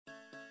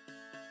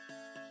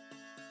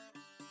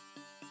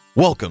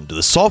Welcome to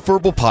the Soft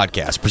Verbal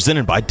Podcast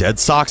presented by Dead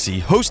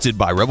Soxy, hosted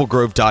by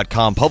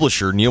RebelGrove.com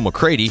publisher Neal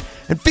McCready,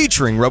 and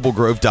featuring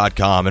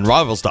RebelGrove.com and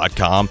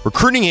Rivals.com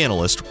recruiting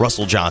analyst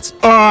Russell Johnson.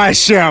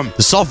 Awesome!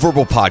 The Soft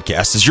Verbal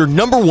Podcast is your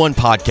number one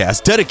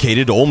podcast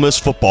dedicated to Ole Miss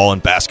football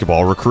and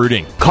basketball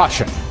recruiting.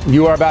 Caution,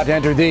 you are about to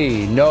enter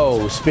the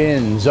no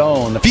spin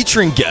zone.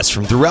 Featuring guests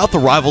from throughout the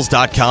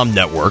Rivals.com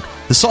network,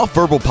 the Soft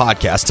Verbal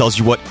Podcast tells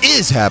you what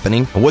is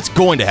happening and what's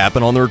going to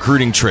happen on the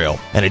recruiting trail,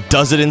 and it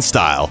does it in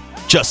style.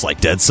 Just like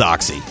Dead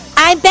Soxy.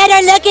 I'm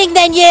better looking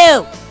than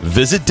you.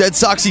 Visit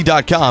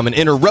DeadSoxy.com and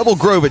enter Rebel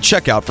Grove at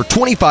checkout for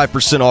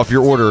 25% off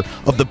your order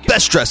of the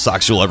best dress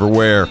socks you'll ever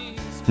wear.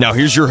 Now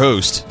here's your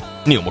host,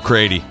 Neal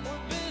McCready.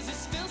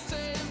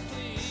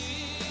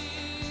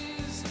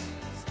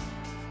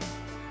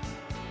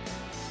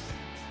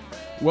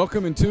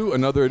 Welcome into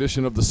another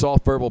edition of the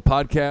Soft Verbal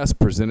Podcast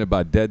presented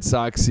by Dead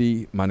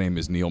Soxy. My name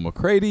is Neal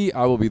McCready.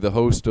 I will be the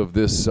host of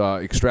this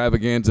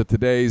extravaganza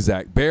today.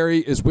 Zach Berry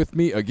is with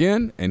me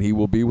again, and he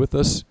will be with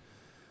us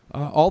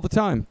all the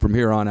time from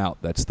here on out.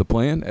 That's the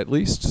plan, at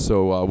least.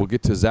 So we'll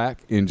get to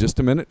Zach in just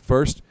a minute.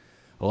 First,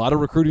 a lot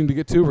of recruiting to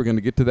get to. We're going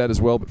to get to that as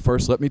well. But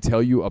first, let me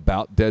tell you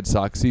about Dead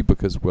Soxy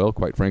because, well,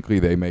 quite frankly,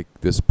 they make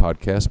this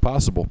podcast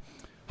possible.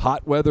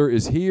 Hot weather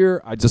is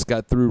here. I just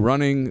got through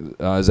running.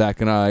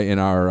 Zach and I, in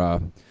our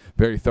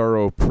very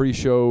thorough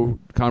pre-show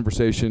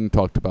conversation,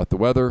 talked about the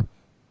weather.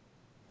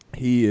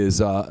 He is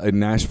in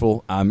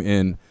Nashville. I'm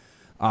in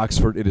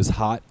Oxford. It is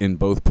hot in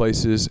both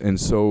places, and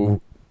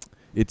so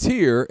it's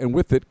here, and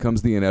with it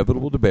comes the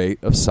inevitable debate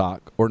of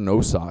sock or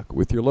no sock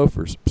with your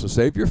loafers. So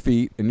save your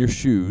feet and your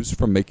shoes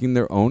from making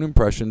their own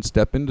impression.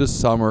 Step into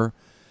summer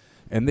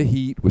and the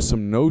heat with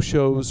some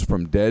no-shows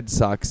from Dead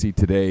Soxy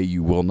today.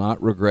 You will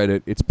not regret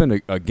it. It's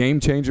been a game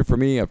changer for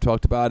me. I've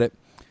talked about it.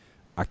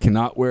 I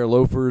cannot wear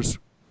loafers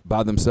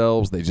by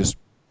themselves. They just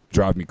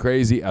drive me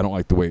crazy. I don't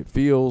like the way it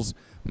feels.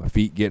 My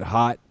feet get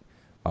hot.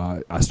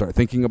 I start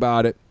thinking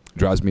about it. It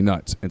drives me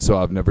nuts. And so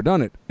I've never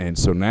done it. And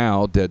so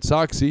now Dead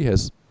Soxy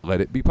has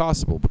let it be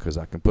possible because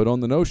I can put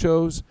on the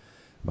no-shows.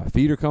 My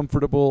feet are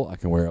comfortable. I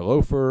can wear a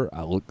loafer.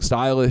 I look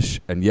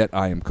stylish, and yet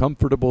I am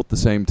comfortable at the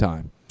same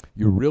time.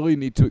 You really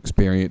need to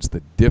experience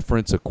the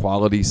difference a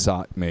quality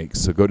sock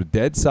makes. So go to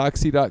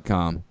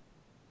deadsoxy.com,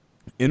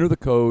 enter the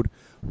code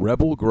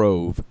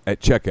RebelGrove at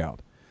checkout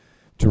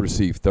to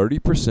receive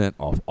 30%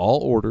 off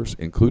all orders,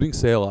 including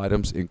sale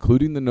items,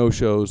 including the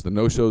no-shows. The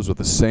no-shows are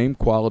the same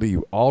quality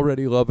you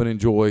already love and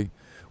enjoy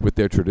with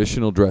their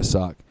traditional dress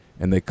sock,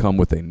 and they come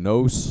with a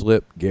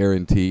no-slip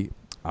guarantee.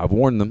 I've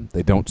worn them.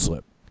 They don't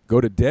slip. Go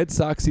to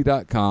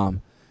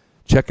deadsoxy.com,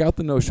 check out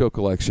the no-show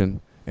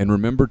collection, and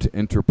remember to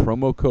enter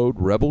promo code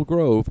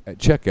RebelGrove at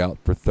checkout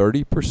for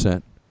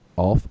 30%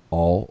 off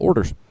all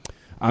orders.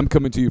 I'm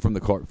coming to you from the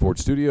Clark Ford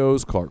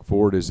Studios. Clark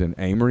Ford is in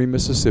Amory,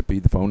 Mississippi.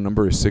 The phone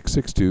number is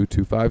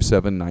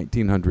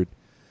 662-257-1900.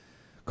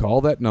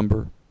 Call that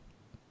number.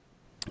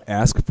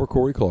 Ask for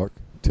Corey Clark.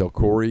 Tell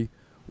Corey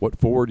what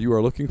Ford you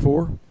are looking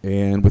for,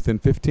 and within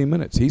 15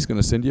 minutes, he's going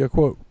to send you a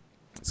quote.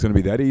 It's going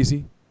to be that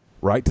easy,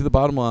 right to the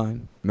bottom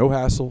line. No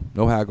hassle,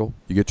 no haggle.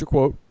 You get your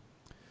quote,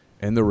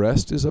 and the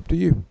rest is up to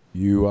you.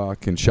 You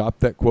can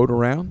shop that quote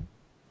around.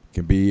 It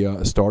can be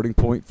a starting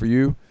point for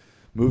you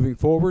moving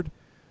forward.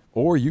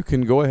 Or you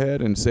can go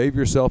ahead and save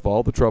yourself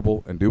all the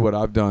trouble and do what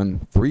I've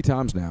done 3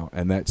 times now,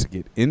 and that's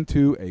get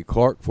into a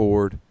Clark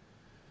Ford.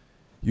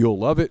 You'll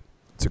love it.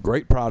 It's a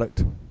great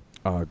product,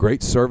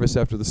 great service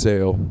after the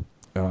sale.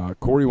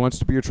 Corey wants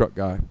to be your truck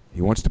guy.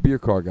 He wants to be your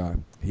car guy.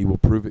 He will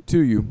prove it to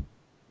you.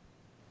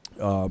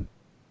 All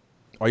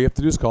you have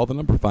to do is call the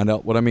number. Find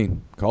out what I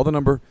mean. Call the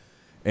number.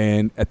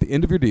 And at the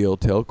end of your deal,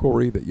 tell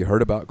Corey that you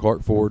heard about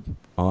Clark Ford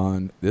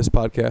on this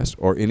podcast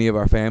or any of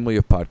our family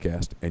of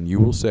podcasts, and you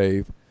will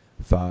save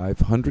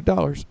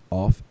 $500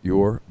 off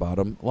your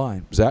bottom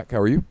line. Zach, how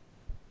are you?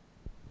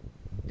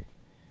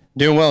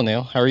 Doing well,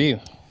 Neal. How are you?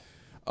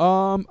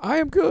 I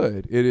am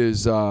good. It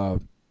is for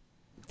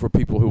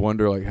people who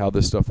wonder like how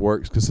this stuff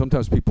works, because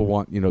sometimes people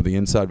want the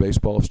inside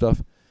baseball of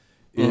stuff.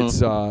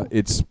 It's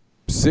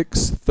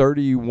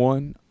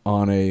 6:31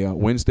 on a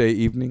Wednesday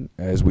evening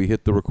as we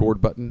hit the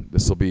record button.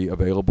 This will be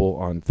available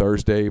on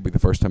Thursday. It'll be the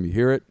first time you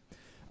hear it.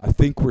 I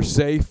think we're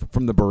safe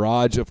from the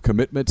barrage of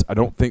commitments. I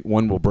don't think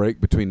one will break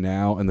between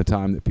now and the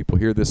time that people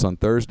hear this on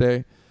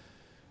Thursday.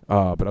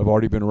 But I've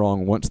already been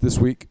wrong once this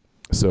week,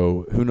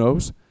 so who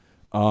knows?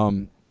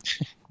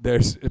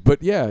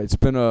 It's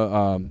been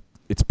a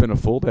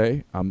full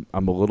day. I'm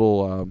a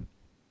little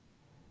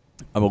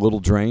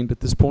drained at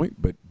this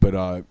point, but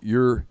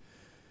you're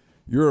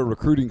a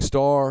recruiting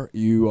star.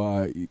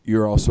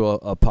 You're also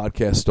a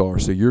podcast star,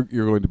 so you're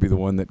going to be the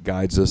one that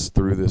guides us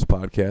through this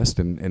podcast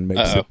and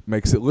makes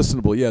it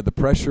listenable. Yeah, the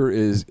pressure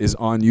is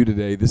on you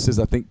today. This is,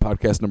 I think,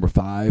 podcast number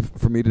 5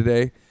 for me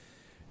today.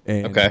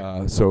 And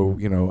okay. So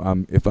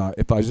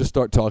if I just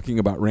start talking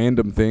about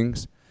random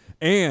things,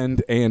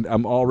 and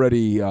I'm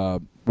already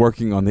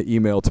working on the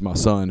email to my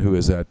son who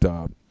is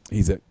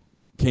he's at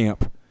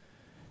camp.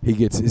 He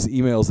gets his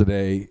emails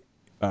today.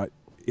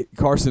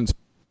 Carson's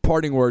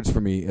parting words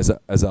for me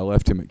as I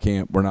left him at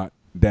camp were not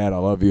Dad, I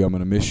love you, I'm going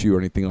to miss you, or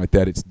anything like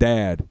that. It's,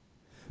 Dad,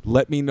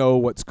 let me know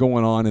what's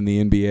going on in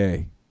the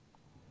NBA.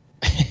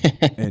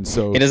 And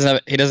so he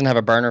doesn't have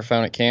a burner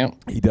phone at camp.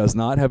 He does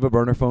not have a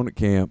burner phone at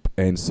camp,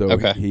 and so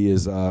he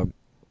is.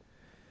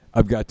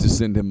 I've got to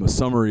send him a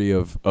summary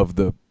of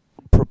the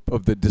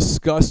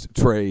discussed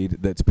trade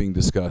that's being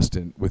discussed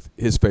with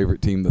his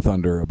favorite team, the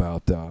Thunder,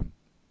 about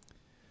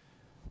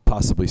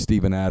possibly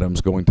Steven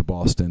Adams going to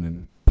Boston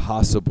and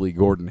possibly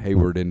Gordon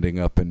Hayward ending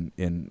up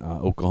in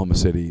Oklahoma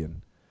City.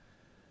 And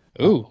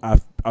ooh,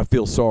 I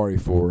feel sorry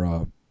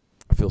for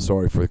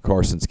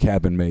Carson's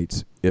cabin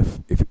mates if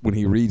when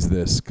he reads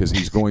this, because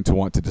he's going to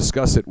want to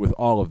discuss it with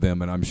all of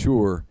them, and I'm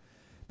sure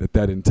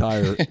that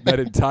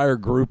entire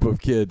group of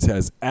kids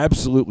has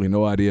absolutely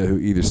no idea who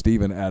either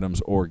Steven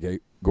Adams or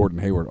Gordon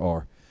Hayward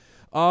are.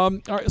 All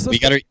right, so you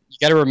got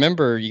to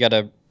remember, you got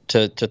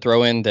to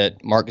throw in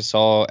that Marc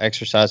Gasol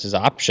exercised his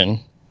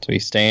option, so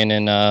he's staying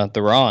in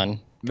the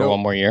Ron for one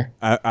more year.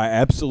 I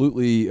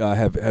absolutely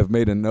have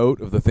made a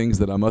note of the things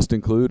that I must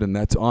include, and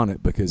that's on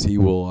it, because he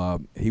will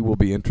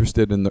be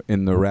interested in the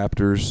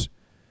Raptors.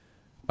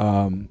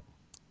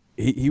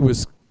 He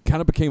was kind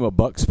of became a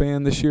Bucks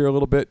fan this year a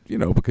little bit,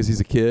 because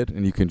he's a kid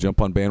and you can jump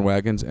on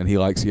bandwagons, and he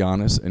likes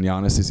Giannis, and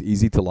Giannis is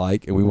easy to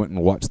like, and we went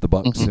and watched the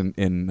Bucks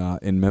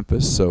in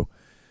Memphis, so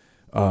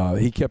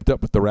he kept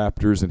up with the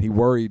Raptors, and he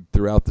worried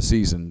throughout the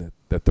season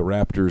that the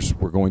Raptors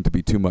were going to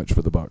be too much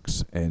for the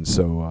Bucks, and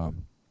so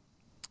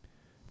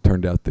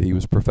turned out that he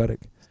was prophetic.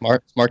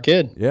 Smart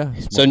kid. Yeah.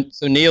 Smart.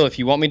 So Neal, if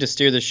you want me to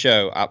steer the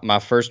show, my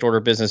first order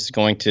of business is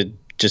going to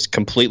just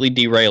completely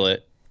derail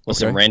it with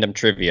some random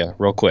trivia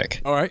real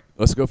quick. All right,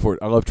 let's go for it.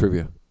 I love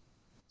trivia.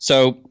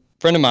 So, a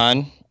friend of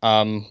mine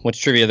went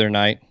to trivia the other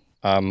night.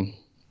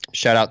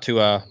 Shout out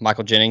to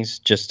Michael Jennings,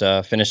 just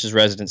finished his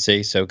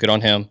residency, so good on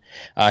him.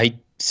 He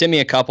sent me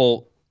a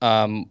couple.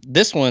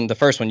 This one, the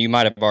first one, you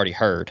might have already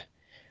heard.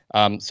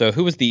 So,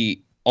 who was the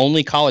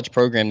only college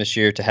program this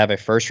year to have a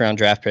first-round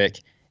draft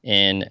pick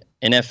in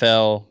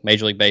NFL,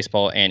 Major League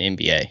Baseball, and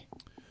NBA?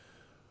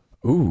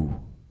 Ooh.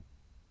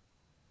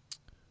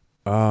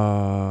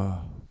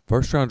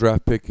 First-round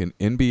draft pick in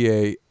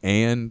NBA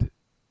and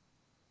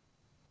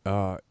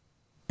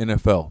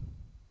NFL.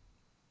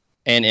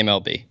 And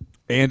MLB.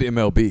 And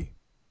MLB.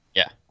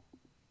 Yeah.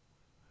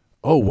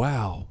 Oh,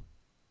 wow.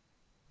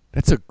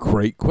 That's a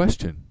great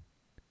question.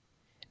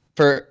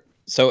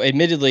 So,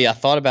 admittedly, I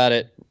thought about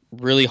it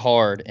really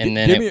hard, and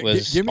then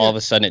all of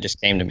a sudden it just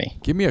came to me.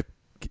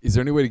 Is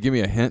there any way to give me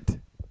a hint?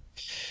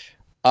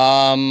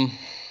 I'm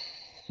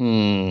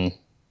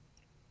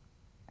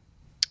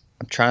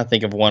trying to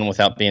think of one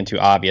without being too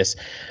obvious.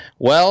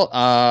 Well,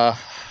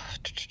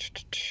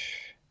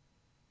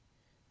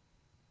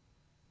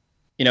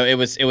 it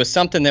was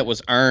something that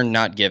was earned,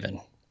 not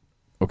given.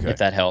 Okay. If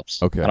that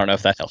helps. Okay. I don't know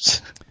if that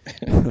helps.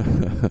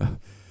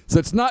 So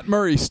it's not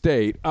Murray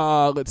State.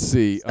 Let's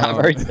see. It's not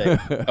Murray State.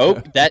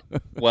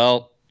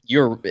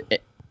 You're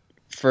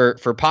for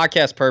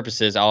podcast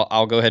purposes,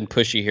 I'll go ahead and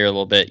push you here a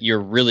little bit. You're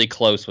really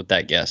close with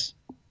that guess.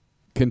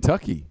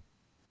 Kentucky.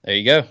 There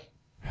you go.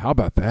 How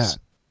about that?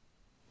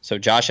 So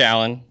Josh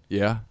Allen.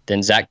 Yeah.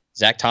 Then Zach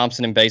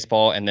Thompson in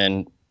baseball, and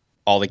then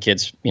all the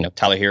kids,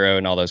 Tyler Hero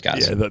and all those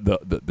guys. Yeah,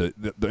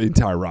 the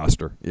entire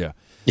roster. Yeah.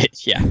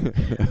 Yeah.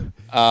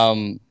 All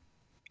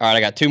right, I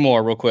got two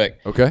more real quick.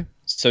 Okay.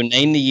 So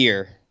name the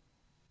year.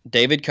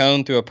 David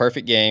Cone threw a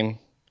perfect game.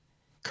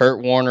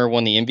 Kurt Warner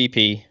won the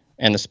MVP,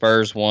 and the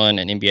Spurs won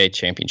an NBA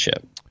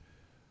championship.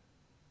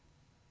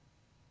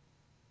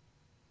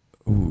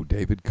 Ooh,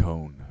 David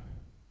Cone.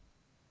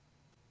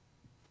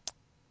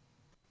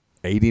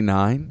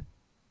 89?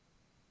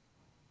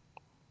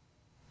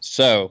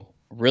 So,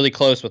 really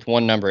close with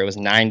one number. It was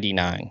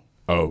 99.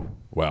 Oh,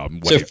 wow.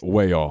 I'm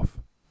way off.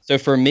 So,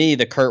 for me,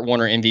 the Kurt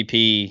Warner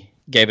MVP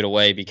gave it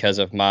away because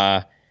of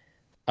my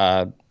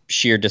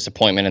sheer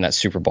disappointment in that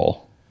Super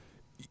Bowl.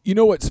 You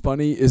know what's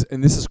funny is,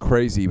 and this is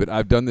crazy, but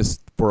I've done this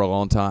for a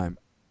long time.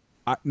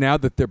 Now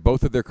that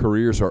both of their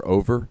careers are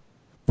over,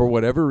 for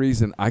whatever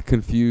reason, I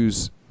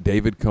confuse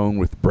David Cone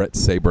with Brett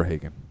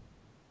Saberhagen.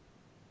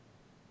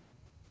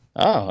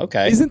 Oh,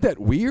 okay. Isn't that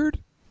weird?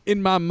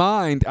 In my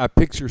mind, I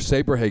picture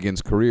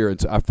Saberhagen's career, and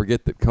so I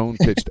forget that Cone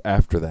pitched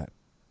after that.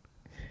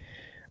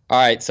 All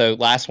right, so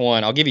last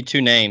one. I'll give you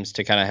two names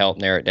to kind of help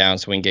narrow it down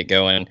so we can get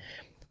going.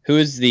 Who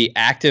is the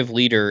active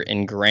leader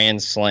in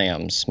Grand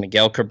Slams,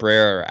 Miguel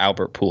Cabrera or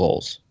Albert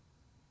Pujols?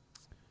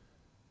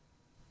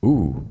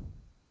 Ooh.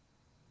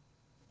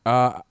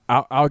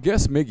 I'll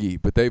guess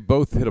Miggy, but they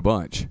both hit a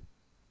bunch.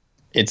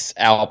 It's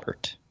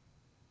Albert.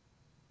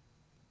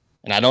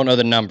 And I don't know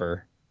the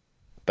number,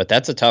 but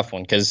that's a tough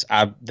one because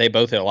they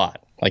both hit a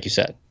lot, like you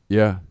said.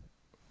 Yeah.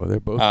 Well, they're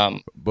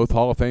both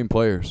Hall of Fame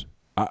players.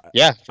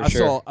 Yeah, for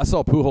sure. I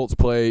saw Pujols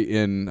play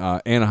in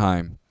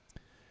Anaheim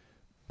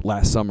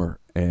last summer,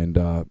 and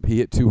he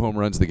hit 2 home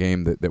runs the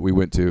game that we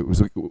went to.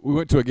 We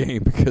went to a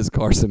game because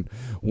Carson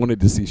wanted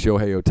to see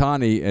Shohei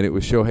Ohtani, and it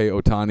was Shohei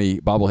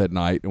Ohtani bobblehead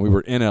night, and we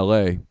were in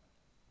L.A.,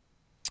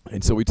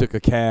 and so we took a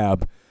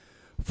cab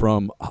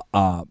from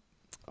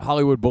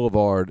Hollywood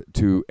Boulevard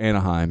to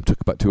Anaheim. Took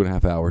about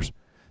 2.5 hours,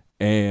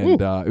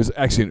 And it was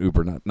actually an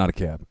Uber, not a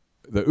cab.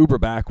 The Uber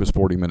back was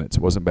 40 minutes.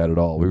 It wasn't bad at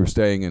all. We were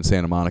staying in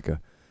Santa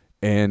Monica.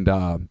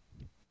 And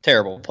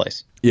terrible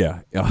place.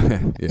 Yeah,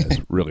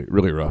 it's really,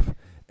 really rough.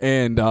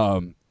 And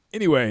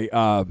anyway,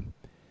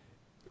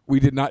 we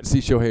did not see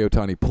Shohei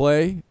Ohtani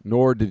play,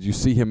 nor did you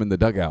see him in the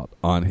dugout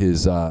on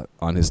his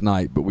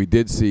night. But we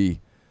did see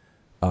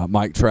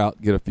Mike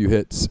Trout get a few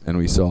hits, and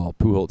we saw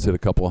Pujols hit a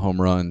couple of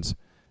home runs,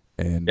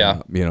 and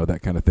that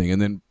kind of thing. And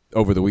then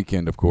over the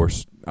weekend, of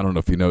course, I don't know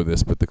if you know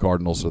this, but the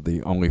Cardinals are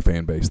the only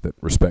fan base that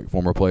respect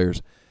former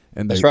players.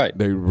 And that's right.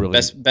 They really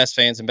best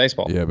fans in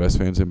baseball. Yeah, best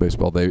fans in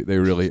baseball. They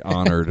really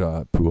honored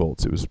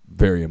Pujols. It was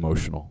very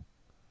emotional.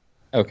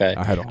 Okay.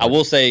 I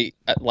will say,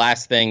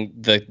 last thing,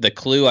 the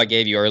clue I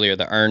gave you earlier,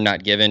 the earned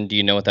not given. Do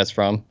you know what that's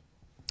from?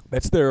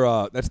 That's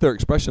their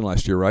expression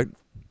last year, right?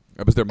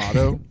 That was their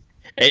motto.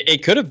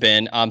 It could have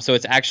been. So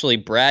it's actually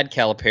Brad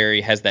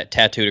Calipari has that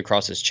tattooed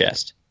across his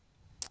chest.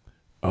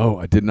 Oh,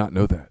 I did not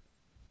know that.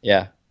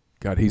 Yeah.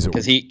 God, he's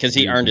because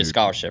he earned his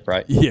scholarship,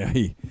 right? Yeah,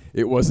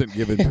 it wasn't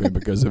given to him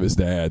because of his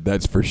dad.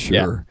 That's for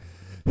sure.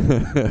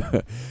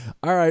 Yeah.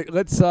 All right,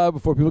 let's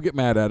before people get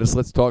mad at us,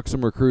 let's talk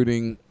some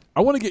recruiting.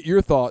 I want to get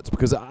your thoughts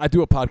because I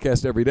do a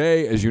podcast every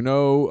day, as you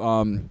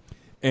know,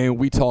 and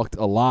we talked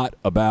a lot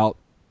about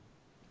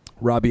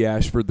Robbie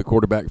Ashford, the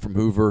quarterback from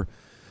Hoover,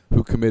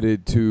 who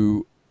committed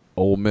to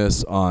Ole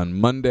Miss on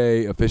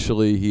Monday.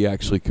 Officially, he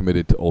actually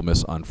committed to Ole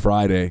Miss on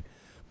Friday.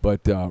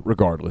 But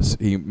regardless,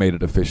 he made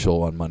it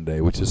official on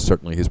Monday, which is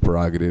certainly his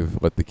prerogative.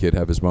 Let the kid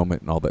have his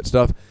moment and all that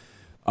stuff.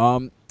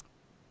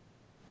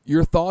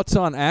 Your thoughts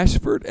on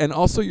Ashford, and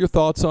also your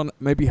thoughts on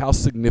maybe how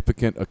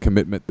significant a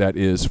commitment that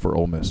is for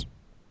Ole Miss.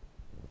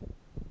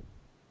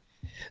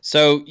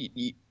 So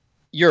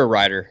you're a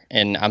writer,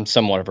 and I'm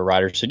somewhat of a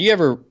writer. So do you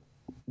ever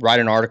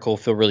write an article,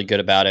 feel really good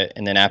about it,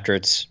 and then after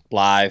it's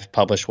live,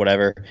 published,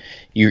 whatever,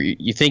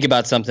 you think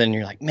about something, and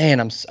you're like,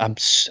 man,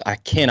 I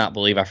cannot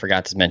believe I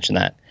forgot to mention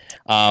that.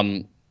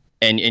 And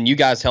you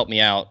guys helped me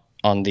out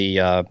on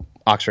the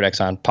Oxford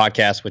Exxon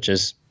podcast, which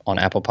is on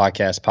Apple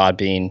Podcasts,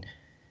 Podbean,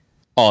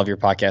 all of your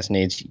podcast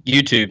needs,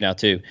 YouTube now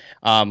too.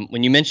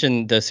 When you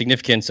mentioned the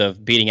significance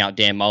of beating out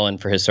Dan Mullen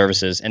for his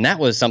services, and that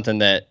was something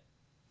that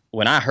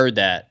when I heard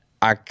that,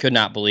 I could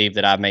not believe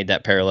that I made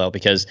that parallel,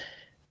 because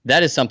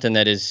that is something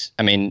that is,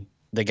 I mean,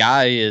 the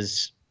guy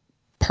is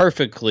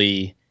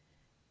perfectly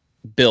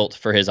built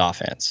for his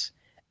offense.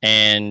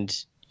 And,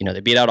 they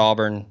beat out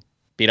Auburn,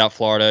 beat out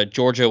Florida.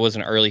 Georgia was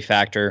an early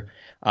factor.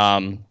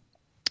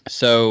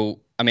 So,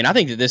 I mean, I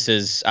think that this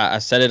is, I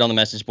said it on the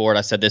message board.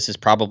 I said this is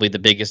probably the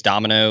biggest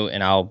domino,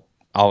 and I'll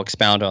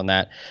expound on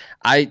that.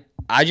 I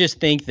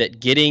just think that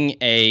getting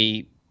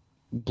a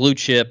blue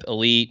chip,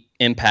 elite,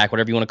 impact,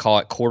 whatever you want to call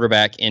it,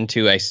 quarterback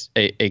into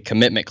a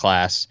commitment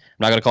class. I'm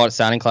not going to call it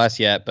signing class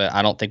yet, but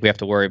I don't think we have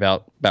to worry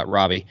about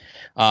Robbie.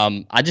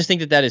 I just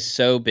think that is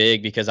so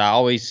big, because I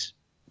always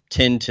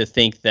tend to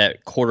think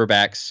that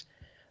quarterbacks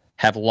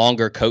have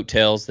longer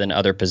coattails than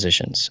other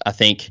positions. I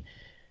think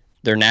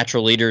they're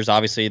natural leaders.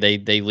 Obviously,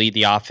 they lead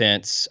the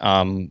offense.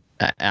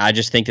 I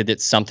just think that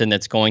it's something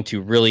that's going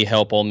to really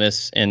help Ole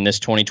Miss in this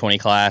 2020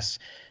 class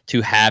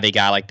to have a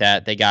guy like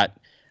that. They got,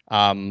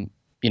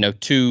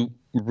 two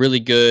really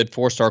good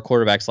 4-star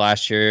quarterbacks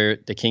last year.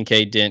 The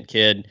Kincaid Dent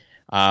kid,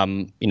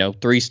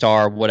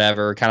 3-star,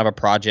 whatever, kind of a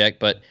project.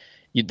 But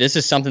this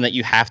is something that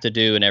you have to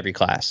do in every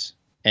class.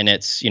 And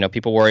it's,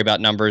 people worry about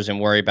numbers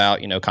and worry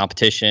about,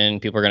 competition.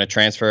 People are going to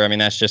transfer. I mean,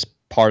 that's just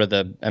part of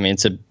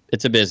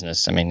it's a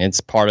business. I mean, it's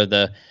part of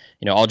the,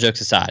 all jokes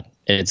aside,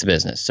 it's a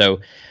business. So,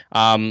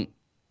 man,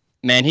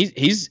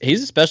 he's a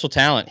special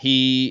talent.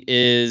 He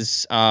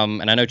is,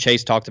 and I know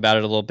Chase talked about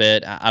it a little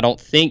bit. I don't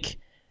think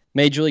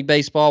Major League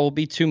Baseball will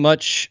be too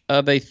much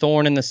of a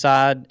thorn in the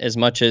side as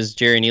much as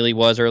Jerry Neely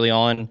was early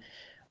on.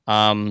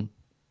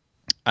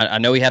 I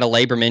know he had a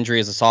labrum injury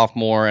as a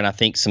sophomore, and I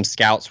think some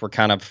scouts were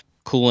kind of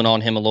cooling on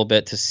him a little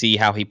bit to see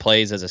how he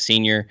plays as a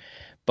senior.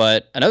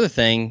 But another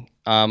thing,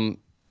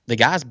 the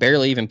guy's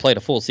barely even played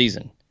a full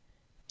season.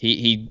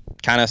 He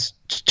kind of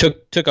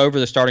took over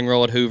the starting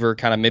role at Hoover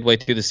kind of midway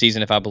through the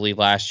season, if I believe,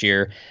 last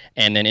year.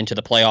 And then into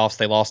the playoffs,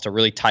 they lost a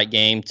really tight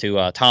game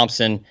to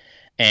Thompson.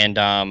 And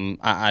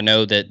I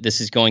know that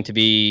this is going to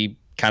be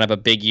kind of a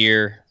big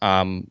year.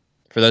 For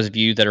those of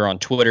you that are on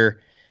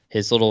Twitter,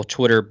 his little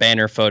Twitter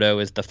banner photo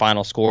is the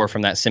final score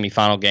from that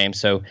semifinal game.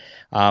 So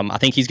I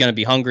think he's going to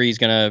be hungry. He's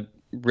going to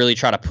really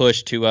try to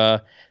push to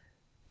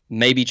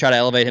maybe try to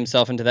elevate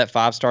himself into that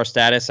 5-star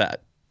status.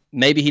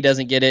 Maybe he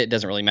doesn't get it. It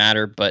doesn't really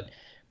matter. But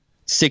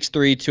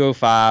 6'3",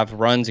 205,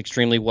 runs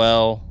extremely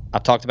well.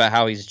 I've talked about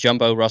how he's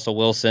jumbo Russell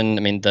Wilson.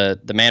 I mean, the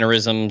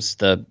mannerisms,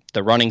 the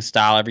running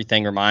style,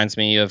 everything reminds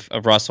me of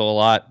Russell a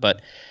lot.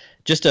 But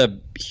just a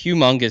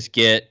humongous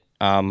get.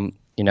 A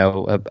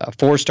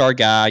 4-star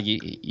guy.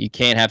 You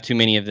can't have too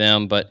many of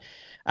them. But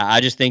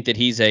I just think that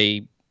he's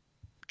a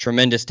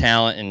tremendous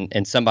talent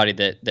and somebody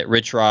that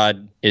Rich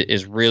Rod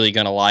is really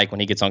going to like when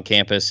he gets on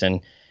campus,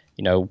 and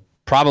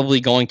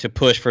probably going to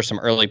push for some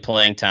early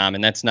playing time.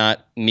 And that's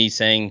not me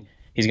saying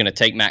he's going to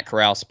take Matt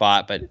Corral's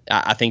spot, but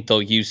I think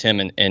they'll use him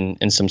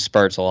in some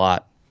spurts a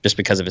lot. just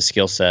because of his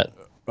skill set.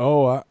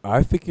 Oh,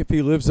 I think if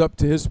he lives up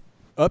to his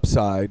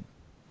upside's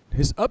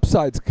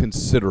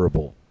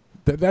considerable.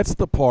 That's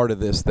the part of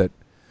this that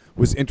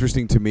was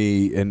interesting to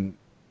me. And,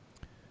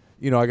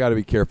 I got to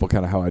be careful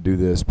kind of how I do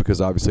this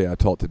because obviously I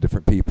talk to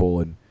different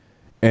people.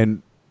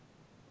 And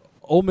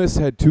Ole Miss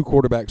had two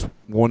quarterbacks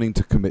wanting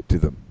to commit to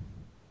them,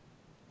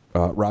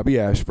 Robbie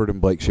Ashford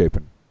and Blake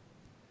Shapen.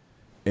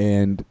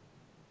 And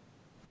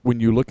when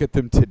you look at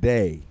them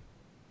today,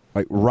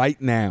 like right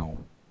now,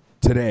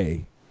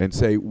 today, and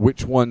say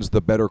which one's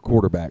the better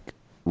quarterback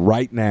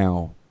right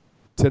now,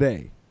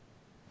 today,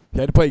 you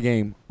had to play a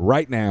game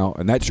right now,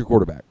 and that's your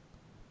quarterback.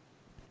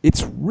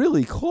 It's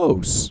really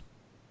close.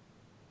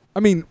 I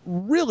mean,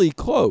 really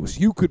close.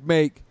 You could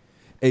make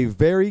a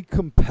very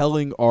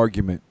compelling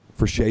argument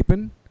for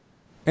Shapen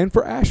and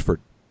for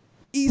Ashford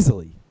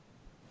easily.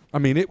 I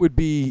mean, it would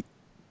be,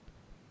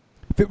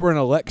 if it were an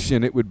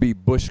election, it would be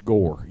Bush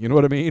Gore. You know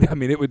what I mean? I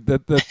mean, it would the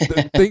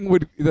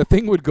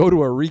thing would go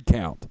to a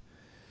recount.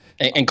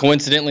 And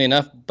coincidentally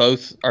enough,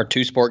 both are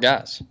two-sport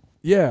guys.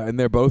 Yeah, and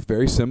they're both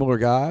very similar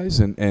guys,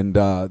 and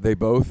they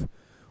both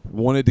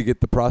wanted to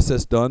get the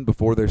process done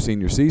before their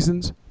senior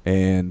seasons,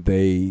 and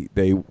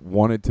they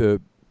wanted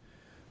to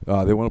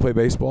play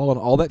baseball and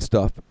all that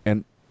stuff.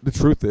 And the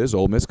truth is,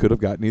 Ole Miss could have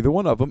gotten either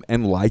one of them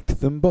and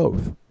liked them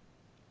both.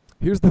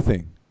 Here's the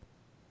thing: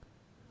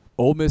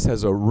 Ole Miss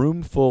has a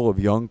room full of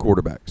young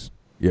quarterbacks.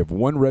 You have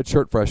one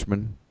redshirt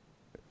freshman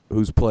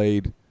who's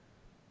played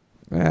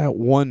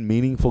one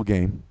meaningful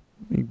game,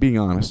 being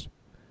honest.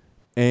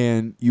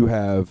 And you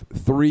have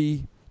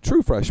three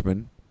true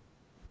freshmen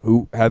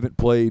who haven't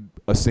played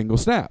a single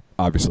snap,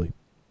 obviously.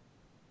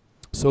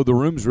 So the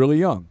room's really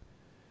young.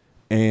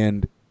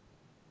 And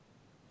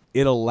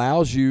it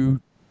allows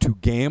you to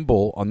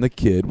gamble on the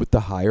kid with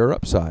the higher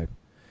upside.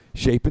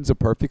 Shapen's a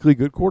perfectly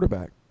good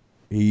quarterback.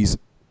 He's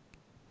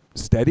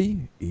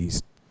steady.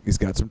 He's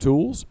got some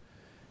tools.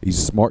 He's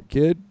a smart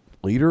kid,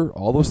 leader,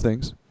 all those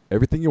things.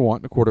 Everything you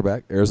want in a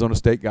quarterback. Arizona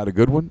State got a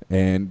good one,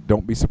 and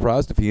don't be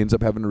surprised if he ends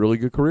up having a really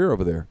good career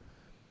over there.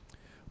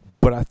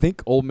 But I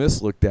think Ole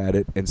Miss looked at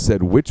it and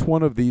said, which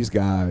one of these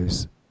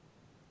guys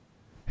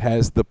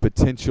has the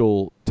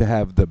potential to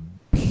have the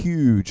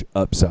huge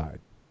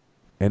upside?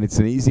 And it's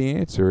an easy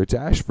answer. It's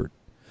Ashford.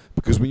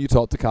 Because when you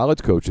talk to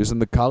college coaches,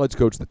 and the college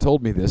coach that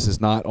told me this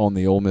is not on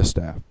the Ole Miss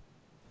staff.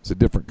 It's a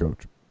different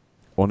coach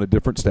on a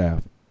different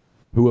staff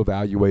who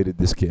evaluated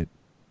this kid.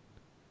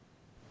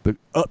 The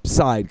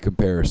upside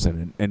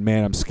comparison, and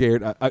man, I'm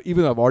scared.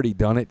 Even though I've already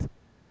done it,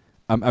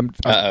 I'm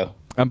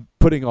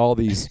putting all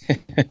these.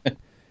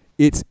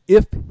 It's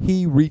if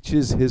he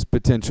reaches his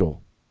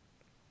potential.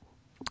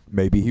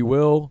 Maybe he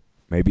will.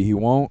 Maybe he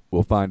won't.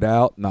 We'll find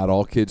out. Not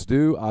all kids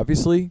do,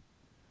 obviously.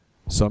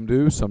 Some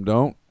do, some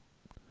don't.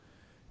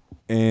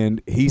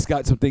 And he's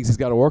got some things he's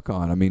got to work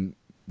on. I mean,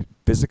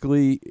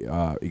 physically,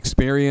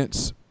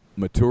 experience,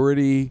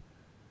 maturity,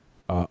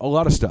 a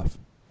lot of stuff.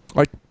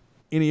 Like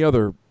any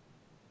other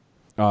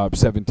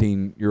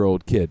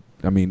 17-year-old kid.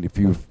 I mean,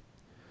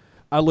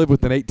 I live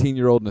with an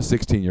 18-year-old and a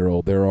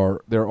 16-year-old.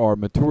 There are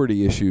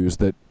maturity issues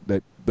that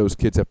those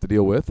kids have to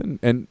deal with,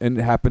 and it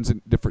happens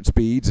in different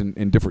speeds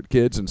and different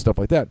kids and stuff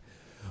like that.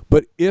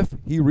 But if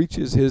he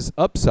reaches his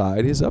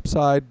upside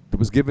that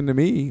was given to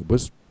me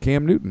was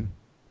Cam Newton.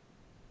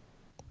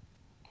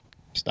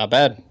 It's not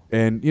bad.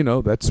 And,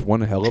 that's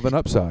one hell of an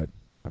upside.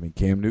 I mean,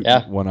 Cam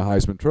Newton won a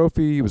Heisman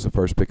Trophy. He was the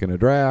first pick in a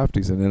draft.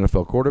 He's an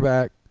NFL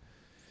quarterback.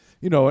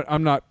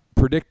 I'm not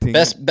predicting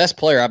best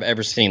player I've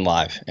ever seen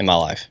live in my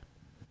life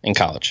in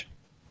college.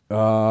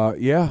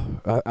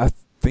 I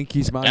think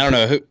he's mine. I don't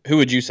know who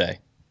would you say?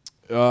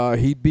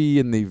 He'd be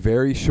in the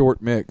very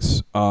short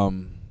mix.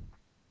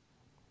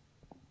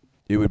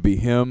 It would be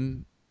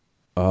him,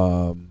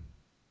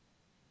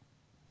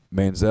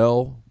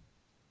 Manziel.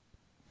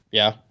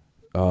 Yeah.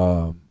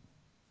 I'm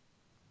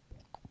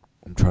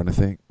trying to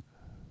think.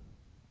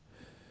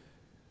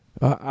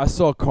 I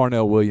saw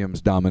Carnell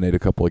Williams dominate a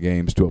couple of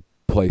games to a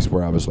place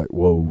where I was like,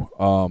 whoa.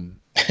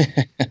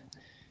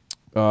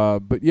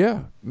 But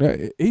yeah,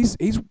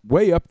 he's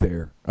way up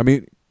there. I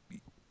mean,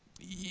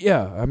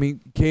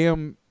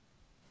 Cam.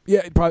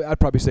 Yeah, I'd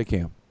probably say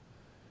Cam.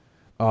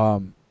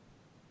 And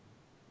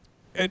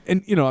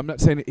I'm not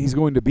saying he's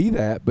going to be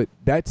that, but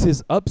that's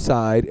his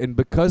upside. And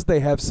because they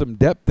have some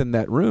depth in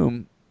that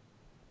room,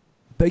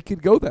 they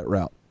could go that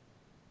route.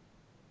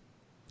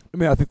 I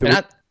mean, I think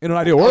that in an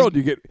ideal world,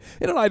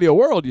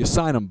 you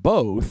sign them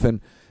both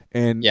and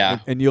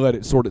you let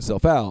it sort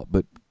itself out.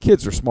 But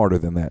kids are smarter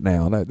than that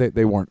now.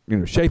 They weren't.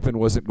 Shapen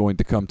wasn't going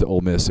to come to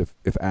Ole Miss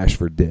if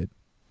Ashford did,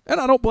 and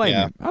I don't blame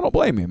him. I don't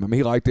blame him. I mean,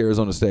 he liked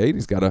Arizona State.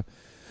 He's got a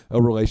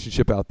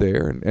relationship out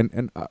there,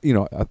 and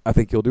I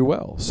think he'll do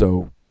well.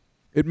 So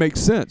it makes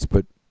sense.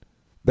 But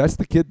that's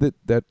the kid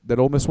that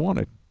Ole Miss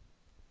wanted.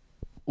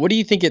 What do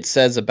you think it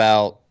says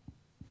about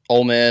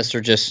Ole Miss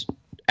or just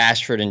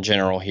Ashford in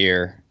general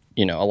here?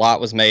 A lot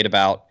was made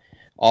about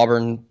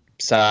Auburn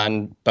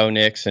signed Bo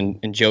Nix and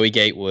Joey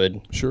Gatewood.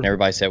 Sure. And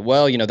everybody said,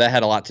 well, that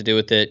had a lot to do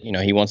with it.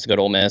 He wants to go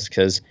to Ole Miss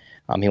because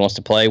he wants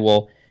to play.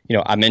 Well,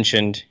 I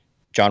mentioned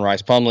John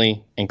Rice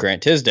Plumlee and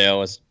Grant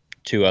Tisdale as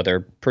two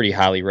other pretty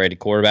highly rated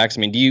quarterbacks.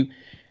 I mean,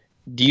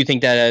 do you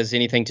think that has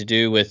anything to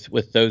do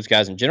with those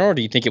guys in general, or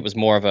do you think it was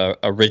more of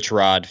a Rich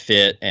Rod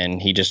fit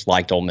and he just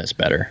liked Ole Miss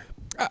better?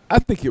 I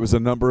think it was a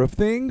number of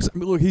things. I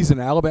mean, look, he's an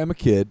Alabama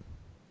kid.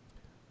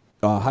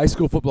 High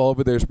school football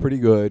over there is pretty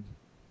good.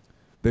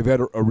 They've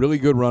had a really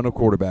good run of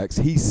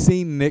quarterbacks. He's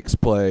seen Nix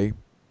play.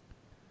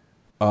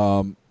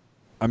 I'm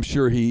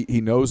sure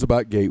he knows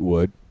about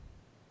Gatewood.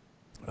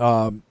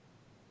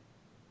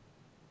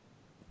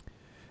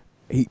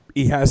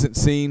 He hasn't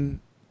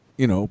seen,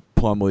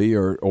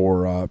 Plumlee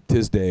or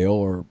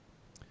Tisdale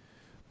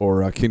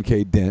or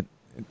Kincaid Dent,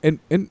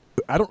 and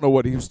I don't know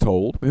what he was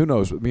told. Who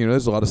knows?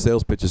 There's a lot of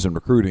sales pitches in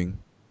recruiting,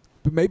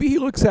 but maybe he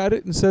looks at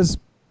it and says,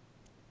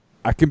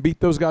 "I can beat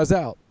those guys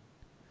out."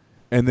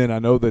 And then I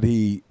know that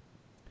he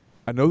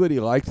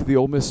liked the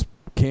Ole Miss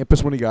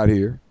campus when he got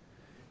here.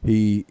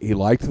 He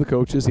liked the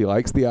coaches. He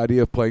likes the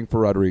idea of playing for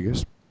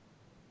Rodriguez.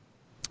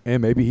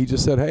 And maybe he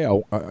just said, "Hey,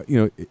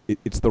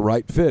 it's the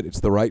right fit.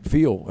 It's the right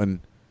feel." And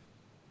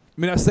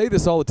I say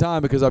this all the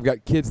time because I've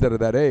got kids that are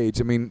that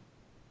age.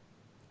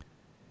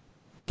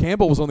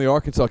 Campbell was on the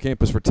Arkansas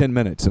campus for 10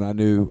 minutes, and I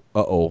knew,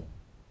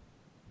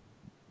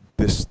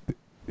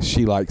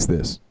 she likes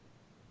this.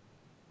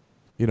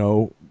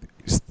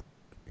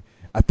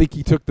 I think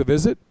he took the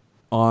visit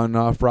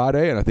on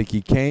Friday, and I think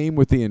he came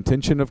with the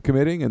intention of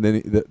committing, and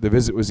then the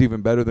visit was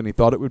even better than he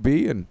thought it would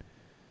be, and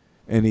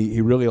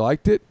he really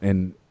liked it.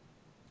 And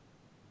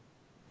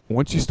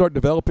once you start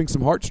developing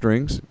some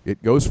heartstrings,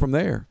 it goes from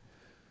there.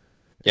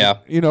 Yeah.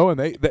 And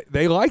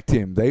they liked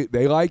him.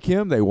 They like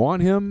him. They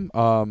want him.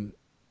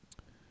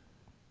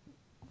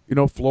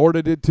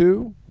 Florida did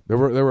too. There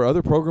were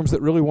other programs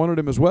that really wanted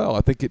him as well.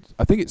 I think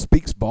it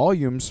speaks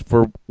volumes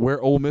for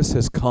where Ole Miss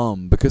has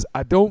come, because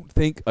I don't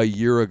think a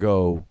year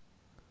ago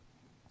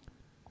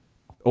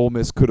Ole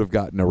Miss could have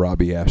gotten a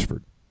Robbie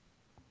Ashford.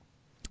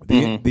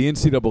 The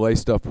NCAA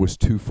stuff was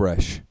too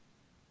fresh.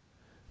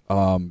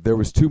 There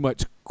was too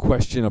much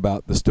question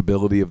about the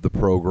stability of the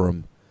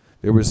program.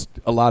 There was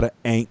a lot of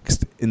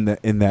angst in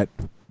that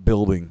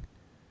building.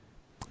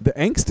 The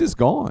angst is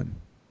gone.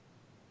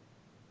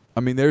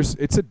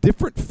 It's a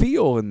different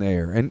feel in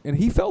there, and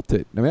he felt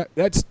it.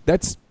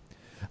 That's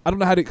I don't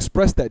know how to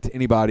express that to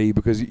anybody,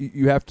 because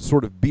you have to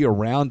sort of be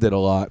around it a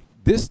lot.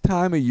 This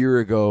time a year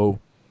ago,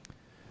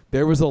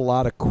 there was a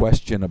lot of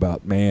question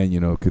about,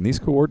 can these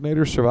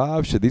coordinators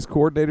survive? Should these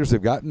coordinators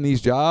have gotten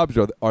these jobs?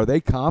 Are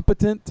they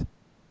competent?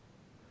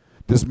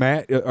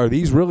 Are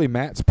these really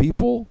Matt's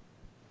people?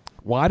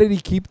 Why did he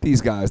keep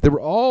these guys? There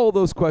were all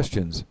those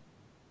questions.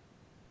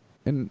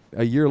 And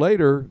a year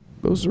later,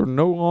 those are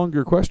no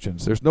longer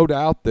questions. There's no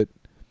doubt that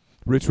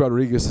Rich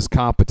Rodriguez is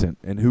competent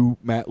and who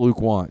Matt Luke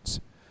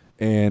wants.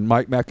 And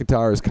Mike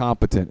McIntyre is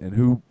competent and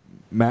who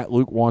Matt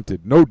Luke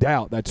wanted. No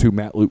doubt that's who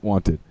Matt Luke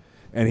wanted.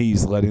 And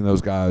he's letting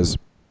those guys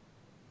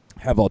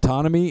have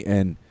autonomy,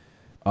 and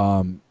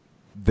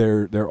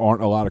there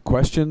aren't a lot of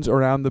questions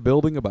around the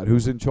building about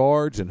who's in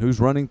charge and who's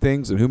running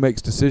things and who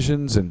makes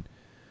decisions, and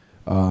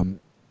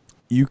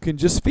you can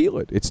just feel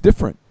it. It's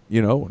different,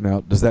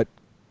 Now, does that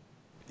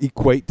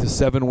equate to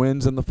 7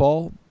 wins in the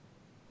fall?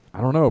 I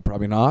don't know.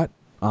 Probably not.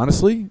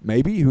 Honestly,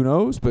 maybe. Who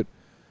knows? But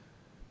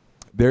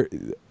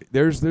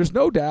there's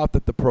no doubt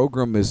that the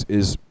program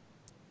is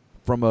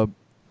from a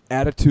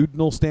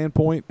attitudinal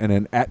standpoint and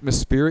an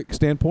atmospheric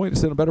standpoint,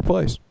 it's in a better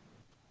place.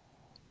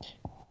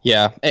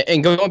 Yeah,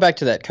 and going back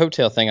to that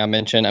coattail thing I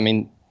mentioned,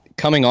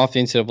 coming off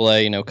the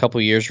NCAA, a couple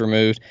of years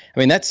removed,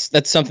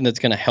 that's something that's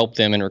going to help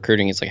them in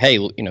recruiting. It's like, hey,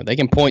 they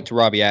can point to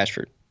Robbie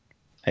Ashford.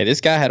 Hey, this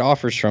guy had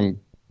offers from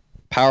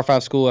Power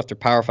 5 school after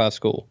Power 5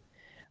 school.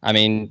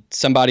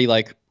 Somebody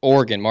like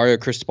Oregon, Mario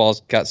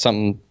Cristobal's got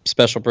something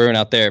special brewing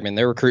out there.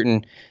 They're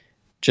recruiting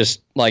just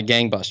like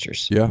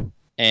gangbusters. Yeah.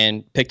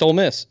 And picked Ole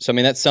Miss. So,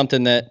 that's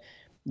something that,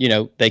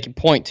 they can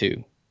point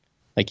to.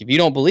 Like, if you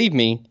don't believe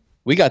me,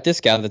 we got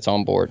this guy that's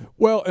on board.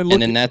 Well, and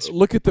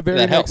look at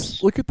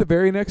the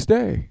very next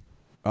day.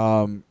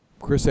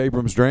 Chris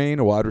Abrams-Drain,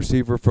 a wide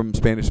receiver from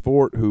Spanish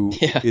Fort, who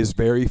is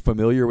very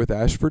familiar with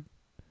Ashford.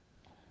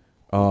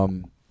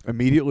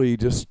 Immediately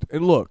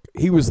and look,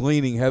 he was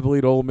leaning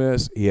heavily to Ole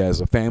Miss. He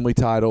has a family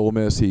tie to Ole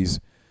Miss. He's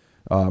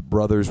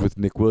brothers with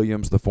Nick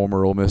Williams, the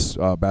former Ole Miss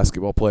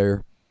basketball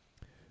player.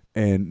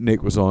 And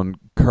Nick was on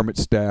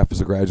Kermit's staff as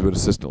a graduate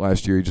assistant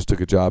last year. He just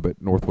took a job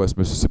at Northwest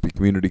Mississippi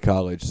Community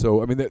College.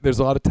 So, there's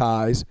a lot of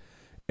ties.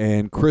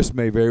 And Chris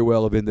may very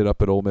well have ended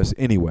up at Ole Miss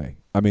anyway.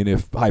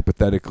 If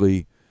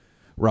hypothetically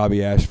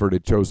Robbie Ashford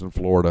had chosen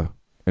Florida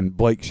and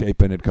Blake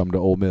Shapen had come to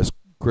Ole Miss,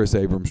 Chris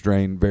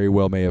Abrams-Drain very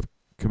well may have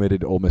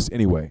committed to Ole Miss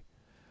anyway.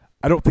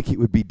 I don't think it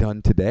would be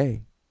done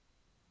today.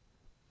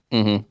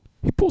 Mm-hmm.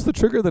 He pulls the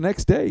trigger the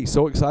next day. He's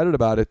so excited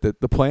about it that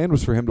the plan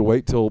was for him to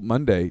wait till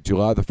Monday,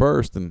 July the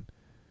 1st, and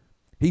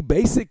he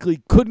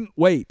basically couldn't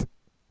wait.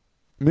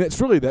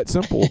 It's really that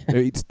simple.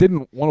 He just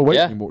didn't want to wait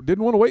anymore.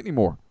 Didn't want to wait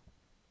anymore.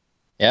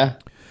 Yeah.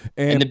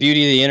 And the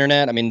beauty of the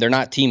internet, they're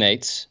not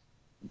teammates.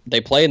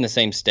 They play in the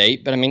same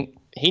state, but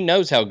he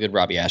knows how good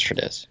Robbie Ashford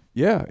is.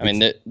 Yeah. I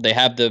mean, they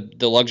have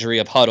the luxury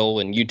of Huddle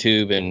and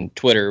YouTube and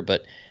Twitter,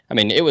 but I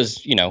mean, it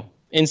was,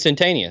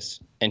 instantaneous.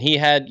 And he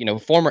had,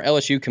 former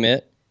LSU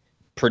commit,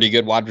 pretty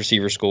good wide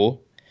receiver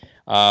school.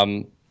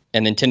 And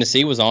then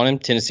Tennessee was on him.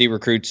 Tennessee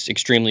recruits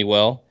extremely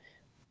well.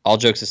 All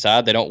jokes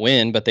aside, they don't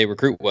win, but they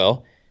recruit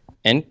well.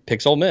 And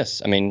picks Ole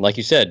Miss. I mean, like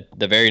you said,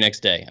 the very next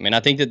day. I mean, I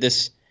think that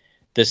this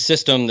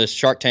system, this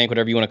Shark Tank,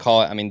 whatever you want to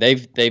call it, I mean,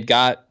 they've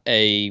got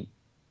a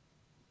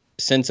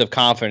sense of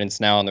confidence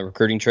now on the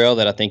recruiting trail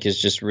that I think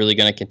is just really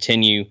going to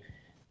continue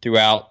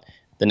throughout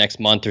the next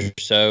month or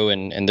so,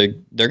 and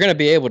they're going to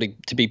be able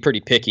to be pretty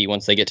picky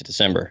once they get to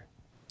December.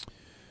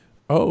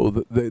 Oh,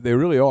 they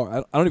really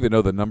are. I don't even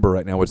know the number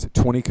right now. What's it,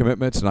 20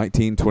 commitments,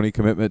 19, 20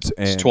 commitments?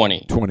 And it's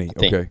 20. 20,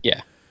 okay.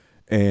 Yeah.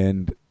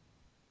 And,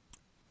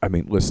 I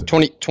mean, listen.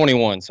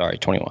 21.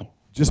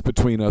 Just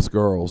between us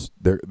girls,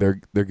 they're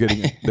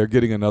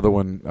getting another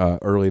one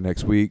early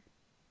next week.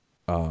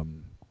 But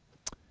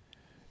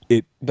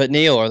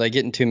Neal, are they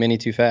getting too many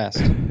too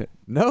fast?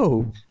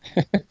 No.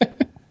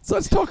 So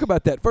let's talk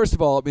about that. First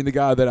of all, I mean, the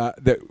guy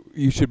that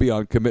you should be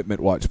on commitment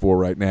watch for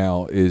right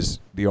now is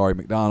De'Ari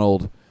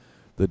McDonald,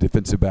 the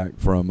defensive back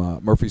from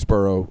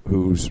Murfreesboro,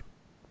 who's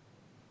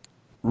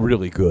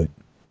really good,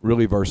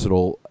 really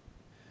versatile.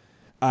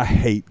 I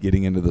hate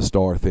getting into the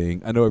star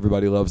thing. I know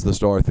everybody loves the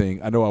star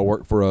thing. I know I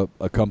work for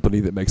a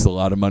company that makes a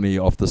lot of money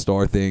off the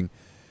star thing.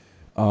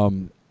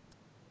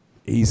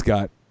 He's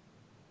got,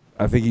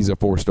 I think he's a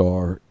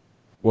 4-star,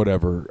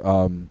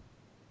 whatever.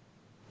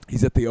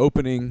 He's at the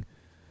opening.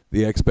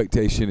 The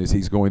expectation is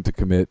he's going to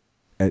commit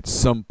at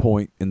some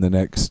point in the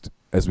next,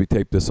 as we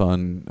tape this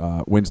on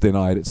Wednesday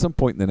night, at some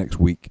point in the next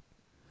week.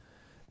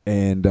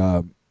 And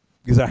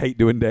because I hate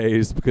doing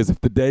days, because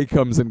if the day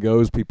comes and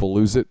goes, people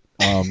lose it.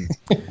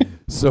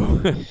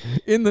 So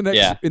in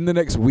the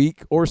next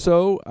week or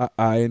so,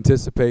 I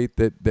anticipate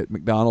that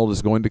McDonald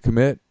is going to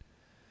commit.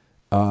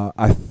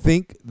 I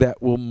think that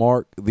will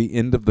mark the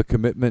end of the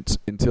commitments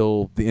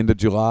until the end of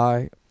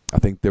July. I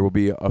think there will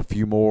be a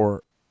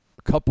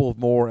couple of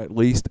more at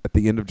least at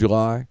the end of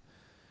July.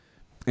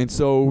 And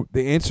so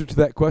the answer to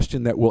that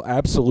question that will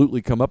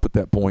absolutely come up at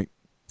that point,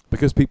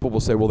 because people will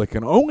say, well, they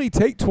can only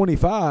take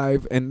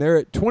 25 and they're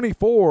at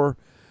 24.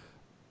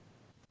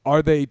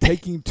 Are they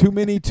taking too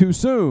many too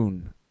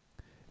soon?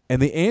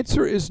 And the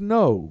answer is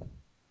no.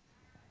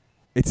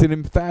 It's an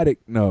emphatic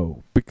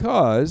no,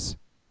 because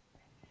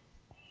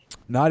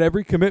not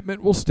every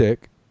commitment will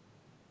stick.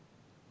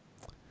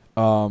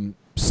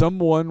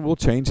 Someone will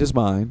change his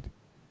mind,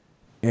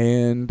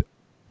 and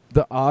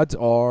the odds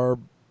are,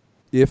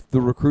 if the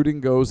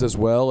recruiting goes as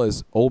well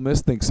as Ole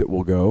Miss thinks it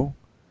will go,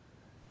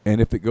 and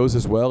if it goes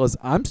as well as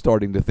I'm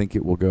starting to think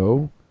it will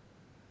go,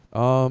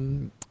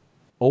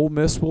 Ole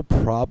Miss will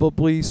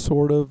probably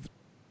sort of,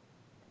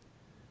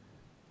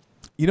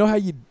 you know how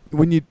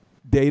when you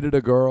dated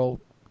a girl,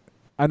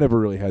 I never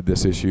really had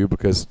this issue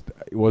because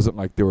it wasn't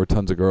like there were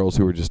tons of girls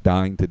who were just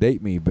dying to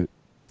date me, but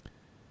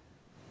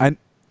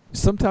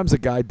sometimes a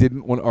guy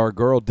or a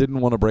girl didn't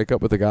want to break up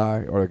with a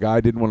guy, or a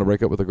guy didn't want to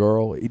break up with a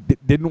girl. He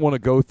didn't want to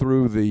go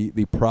through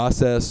the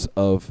process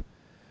of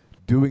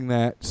doing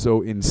that,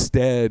 so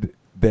instead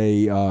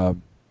they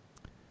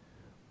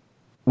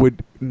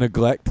would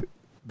neglect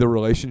the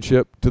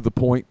relationship to the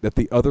point that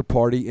the other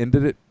party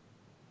ended it.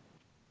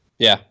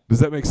 Yeah. Does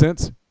that make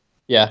sense?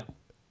 Yeah.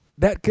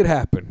 That could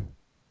happen.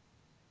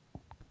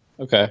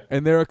 Okay.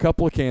 And there are a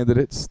couple of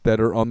candidates that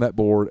are on that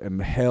board,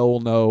 and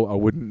hell no, I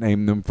wouldn't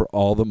name them for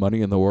all the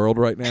money in the world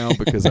right now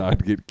because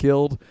I'd get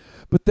killed.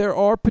 But there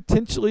are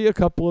potentially a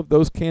couple of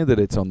those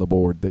candidates on the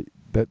board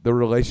that the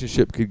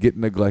relationship could get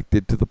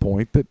neglected to the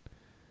point that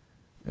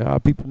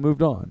people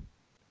moved on.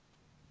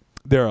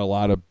 There are a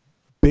lot of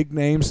big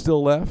names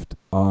still left.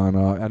 I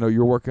know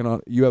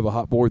you have a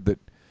hot board that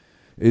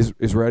is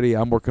ready.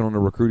 I'm working on a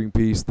recruiting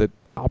piece that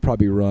I'll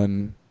probably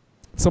run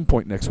at some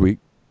point next week.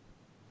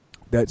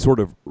 That sort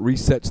of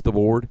resets the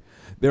board.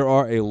 There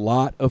are a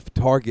lot of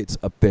targets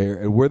up there,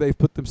 and where they've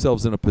put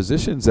themselves in a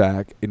position,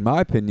 Zach, in my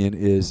opinion,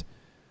 is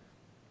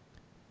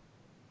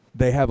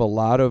they have a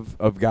lot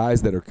of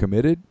guys that are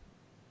committed,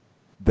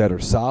 that are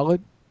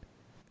solid,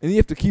 and you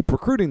have to keep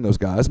recruiting those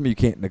guys. I mean, you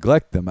can't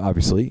neglect them,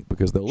 obviously,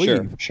 because they'll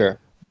leave. Sure.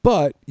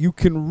 But you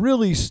can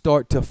really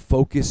start to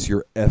focus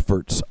your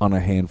efforts on a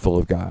handful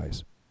of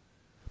guys.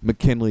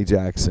 McKinley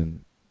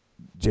Jackson,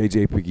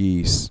 J.J.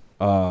 Pegues,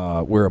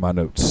 where are my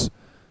notes?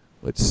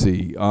 Let's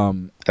see.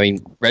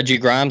 Reggie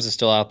Grimes is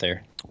still out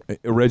there.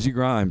 Reggie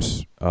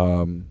Grimes.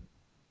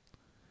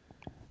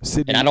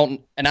 Sydney.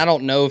 And I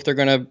don't know if they're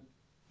going to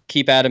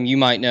keep at him. You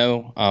might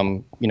know.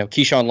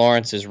 Keyshawn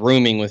Lawrence is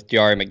rooming with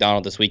De'Ari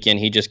McDonald this weekend.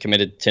 He just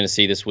committed to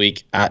Tennessee this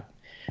week. I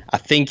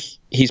think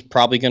he's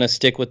probably going to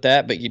stick with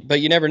that, but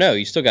you never know.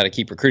 You still got to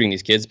keep recruiting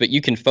these kids, but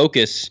you can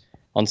focus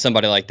on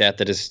somebody like that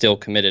is still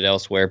committed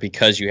elsewhere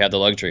because you have the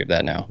luxury of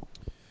that now.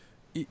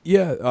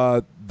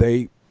 Yeah,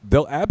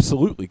 they'll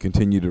absolutely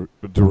continue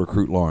to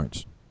recruit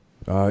Lawrence.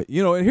 And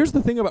here's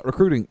the thing about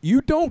recruiting.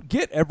 You don't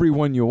get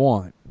everyone you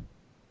want.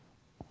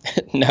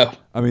 No.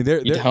 I mean,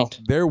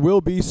 there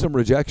will be some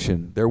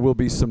rejection. There will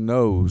be some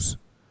no's.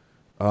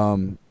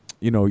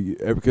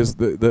 because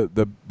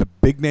the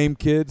big name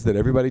kids that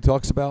everybody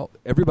talks about,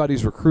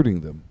 everybody's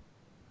recruiting them.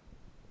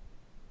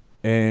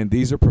 And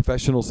these are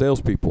professional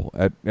salespeople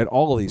at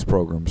all of these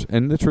programs.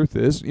 And the truth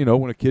is,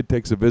 when a kid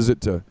takes a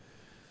visit to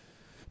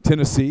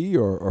Tennessee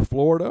or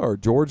Florida or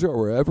Georgia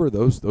or wherever,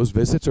 those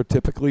visits are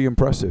typically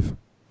impressive.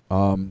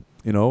 The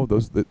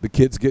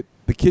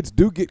kids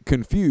do get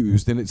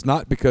confused, and it's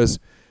not because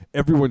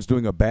everyone's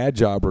doing a bad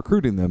job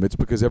recruiting them. It's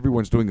because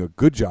everyone's doing a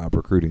good job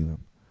recruiting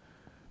them.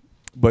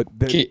 But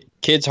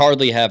kids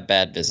hardly have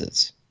bad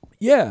visits.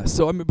 Yeah.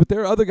 So but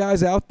there are other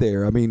guys out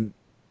there.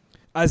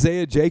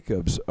 Isaiah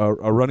Jacobs,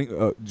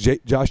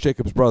 Josh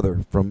Jacobs'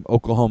 brother from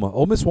Oklahoma.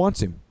 Ole Miss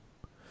wants him.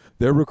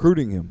 They're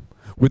recruiting him.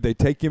 Would they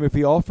take him if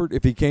he offered?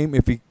 If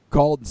he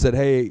called and said,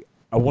 "Hey,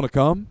 I want to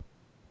come"?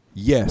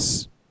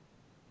 Yes.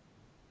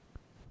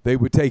 They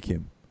would take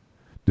him.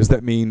 Does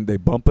that mean they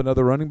bump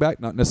another running back?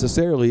 Not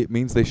necessarily. It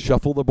means they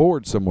shuffle the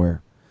board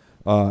somewhere.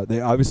 They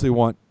obviously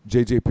want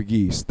J.J.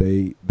 Pegues.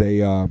 They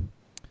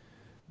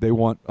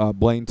want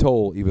Blaine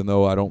Toll, even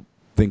though I don't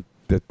think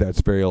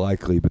that's very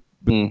likely. But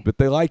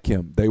they like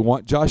him. They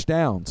want Josh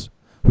Downs,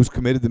 who's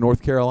committed to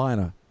North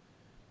Carolina.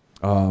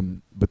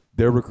 But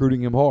they're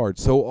recruiting him hard.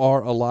 So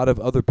are a lot of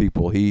other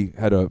people. He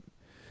had a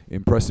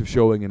impressive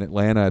showing in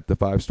Atlanta at the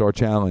 5-Star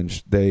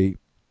Challenge.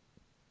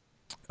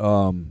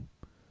 I'm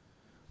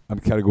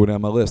kind of going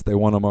down my list. They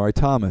want Amari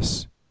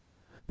Thomas.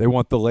 They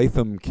want the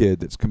Latham kid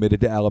that's committed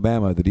to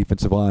Alabama, the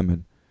defensive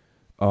lineman.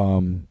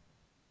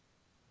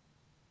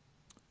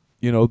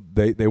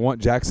 They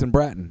want Jackson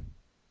Bratton.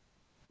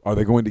 Are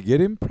they going to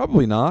get him?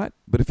 Probably not.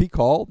 But if he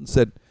called and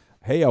said,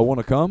 "Hey, I want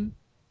to come,"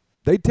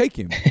 they'd take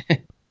him.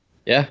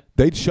 Yeah.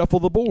 They'd shuffle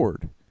the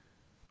board.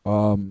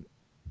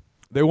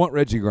 They want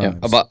Reggie Grimes.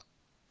 Yeah,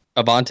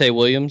 Avante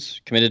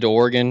Williams, committed to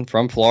Oregon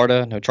from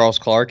Florida. No, Charles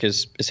Clark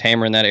is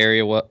hammering that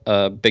area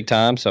big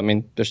time. So,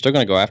 they're still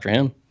going to go after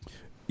him.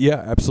 Yeah,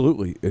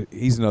 absolutely.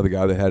 He's another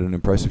guy that had an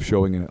impressive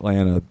showing in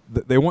Atlanta.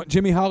 They want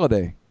Jimmy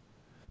Holiday.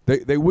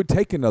 They would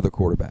take another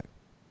quarterback.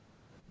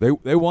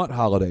 They want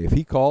Holiday. If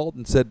he called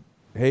and said,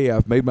 "Hey,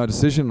 I've made my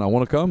decision and I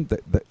want to come,"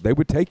 they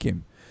would take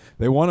him.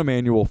 They want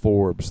Emmanuel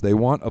Forbes. They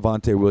want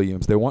Avante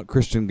Williams. They want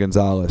Christian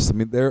Gonzalez.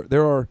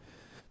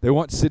 They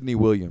want Sidney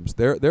Williams.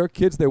 There are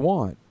kids they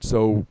want.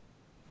 So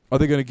are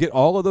they going to get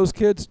all of those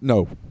kids?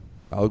 No.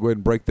 I'll go ahead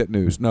and break that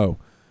news. No.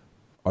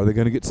 Are they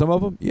going to get some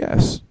of them?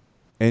 Yes.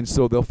 And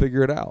so they'll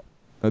figure it out.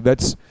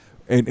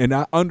 And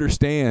I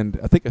understand.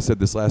 I think I said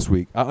this last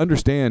week. I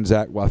understand,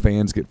 Zach, why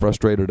fans get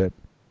frustrated at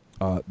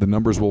the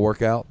numbers will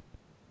work out.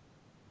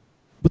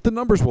 But the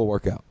numbers will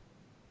work out.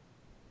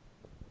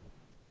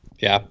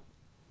 Yeah.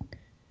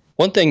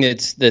 One thing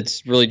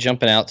that's really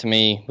jumping out to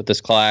me with this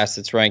class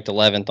that's ranked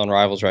 11th on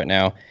Rivals right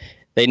now,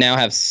 they now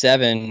have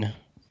 7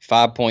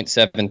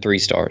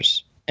 5.73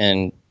 stars.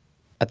 And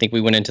I think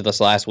we went into this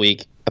last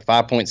week. A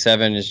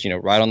 5.7 is,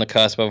 right on the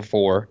cusp of a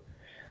 4.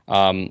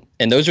 And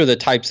those are the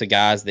types of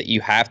guys that you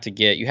have to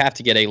get. You have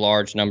to get a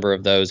large number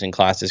of those in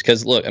classes.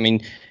 Because, look,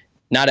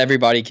 not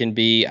everybody can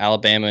be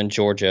Alabama and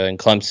Georgia and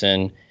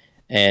Clemson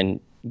and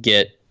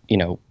get,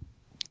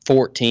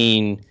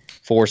 14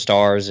 4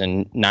 stars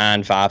and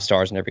 9 5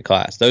 stars in every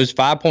class. Those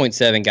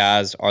 5.7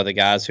 guys are the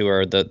guys who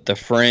are the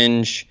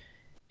fringe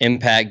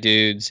impact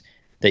dudes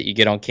that you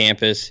get on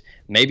campus.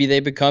 Maybe they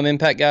become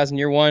impact guys in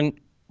year one.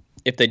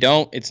 If they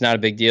don't, it's not a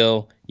big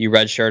deal. You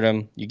redshirt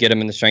them, you get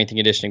them in the strength and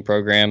conditioning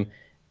program,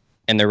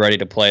 and they're ready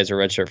to play as a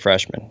redshirt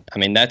freshman.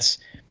 That's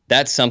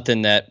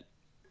something that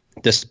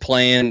this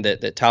plan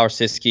that Tyler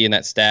Siskey and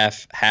that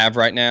staff have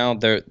right now.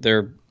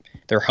 They're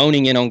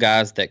honing in on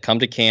guys that come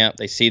to camp,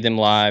 they see them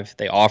live,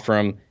 they offer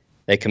them,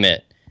 they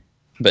commit.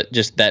 But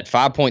just that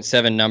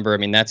 5.7 number,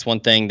 that's one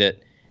thing that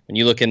when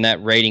you look in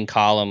that rating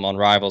column on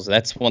Rivals,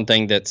 that's one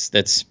thing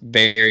that's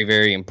very,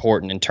 very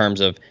important in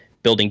terms of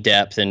building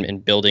depth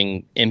and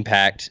building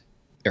impact,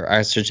 or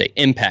I should say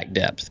impact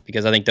depth,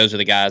 because I think those are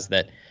the guys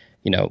that,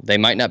 they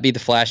might not be the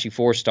flashy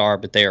 4-star,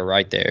 but they are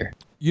right there.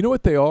 You know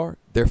what they are?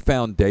 They're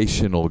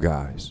foundational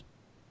guys.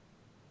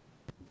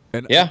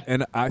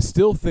 And I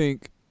still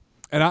think,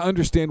 and I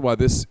understand why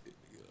this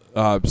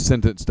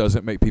sentence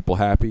doesn't make people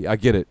happy. I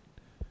get it.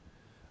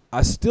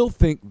 I still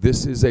think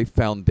this is a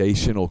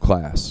foundational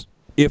class.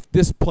 If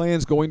this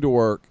plan's going to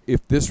work,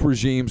 if this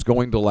regime's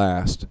going to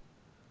last,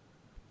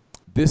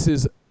 this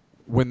is,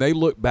 when they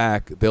look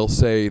back, they'll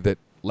say that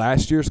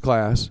last year's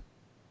class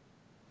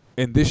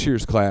and this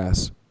year's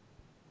class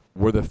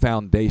were the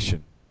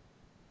foundation.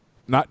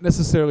 Not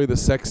necessarily the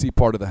sexy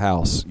part of the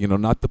house,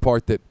 not the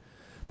part that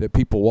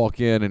people walk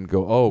in and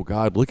go, "Oh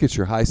God, look at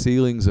your high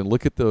ceilings and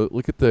look at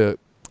the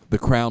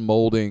crown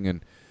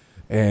molding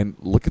and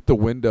look at the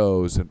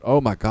windows and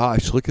oh my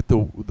gosh, look at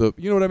the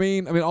you know what I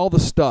mean? All the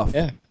stuff."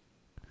 Yeah.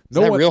 Is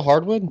that real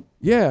hardwood?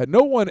 Yeah,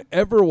 no one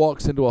ever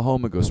walks into a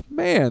home and goes,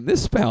 "Man,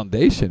 this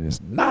foundation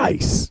is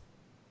nice."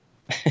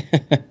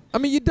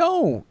 You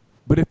don't.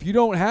 But if you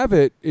don't have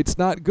it, it's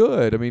not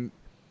good.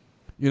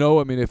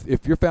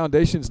 If your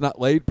foundation's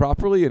not laid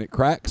properly and it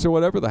cracks or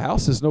whatever, the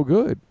house is no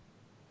good.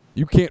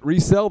 You can't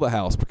resell the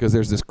house because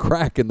there's this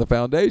crack in the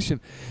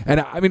foundation.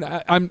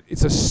 And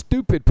it's a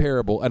stupid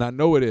parable, and I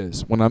know it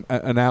is when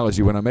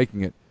I'm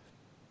making it.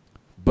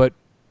 But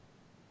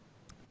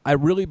I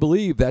really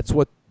believe that's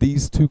what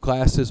these two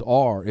classes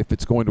are if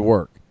it's going to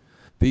work.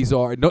 These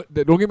are don't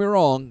get me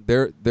wrong.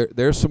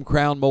 There's some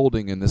crown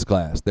molding in this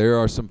class. There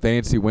are some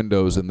fancy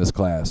windows in this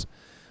class.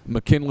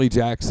 McKinley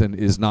Jackson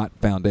is not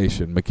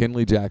foundation.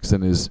 McKinley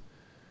Jackson is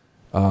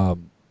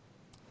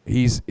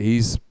he's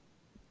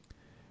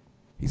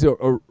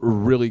a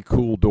really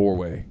cool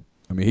doorway.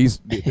 I mean,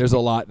 there's a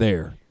lot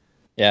there.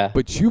 Yeah,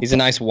 but he's a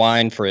nice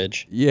wine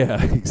fridge.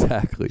 Yeah,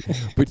 exactly.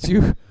 but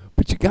you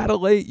gotta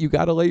lay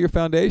your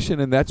foundation,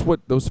 and that's what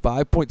those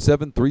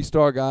 5.7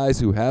 3-star guys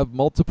who have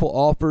multiple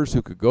offers,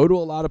 who could go to a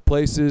lot of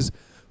places,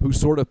 who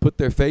sort of put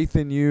their faith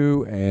in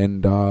you,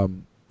 and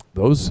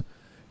those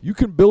you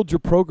can build your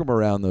program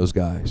around those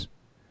guys.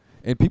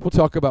 And people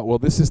talk about, well,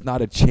 this is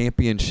not a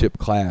championship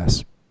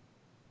class.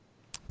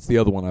 It's the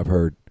other one I've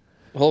heard.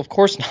 Well, of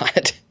course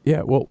not.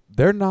 Yeah, well,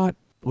 they're not.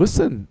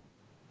 Listen,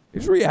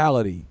 here's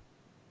reality.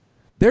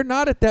 They're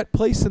not at that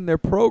place in their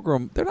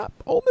program. They're not.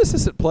 Ole Miss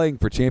isn't playing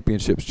for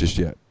championships just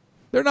yet.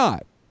 They're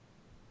not.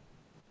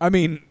 I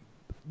mean,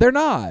 they're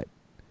not.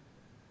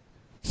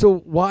 So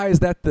why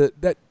is that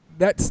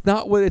that's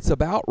not what it's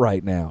about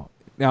right now.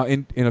 Now,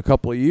 in a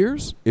couple of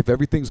years, if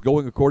everything's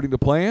going according to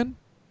plan,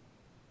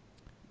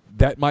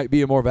 that might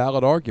be a more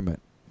valid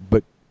argument.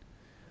 But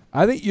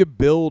I think you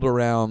build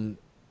around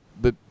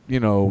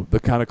the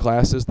kind of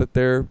classes that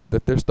they're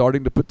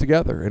starting to put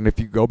together. And if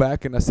you go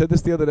back, and I said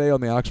this the other day on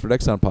the Oxford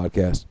Exxon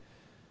podcast,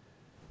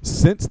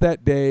 since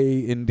that day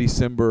in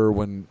December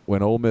when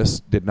Ole Miss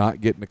did not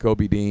get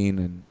Nakobe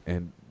Dean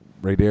and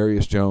Ray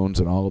Darius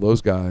Jones and all of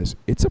those guys,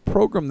 it's a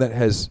program that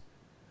has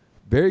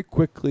very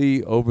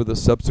quickly over the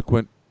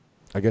subsequent,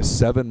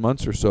 7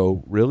 months or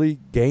so, really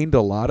gained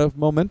a lot of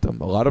momentum.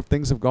 A lot of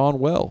things have gone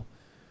well.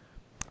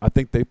 I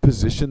think they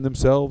positioned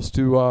themselves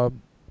to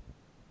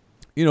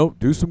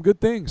do some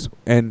good things.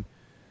 And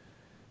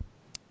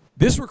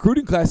this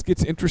recruiting class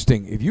gets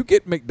interesting. If you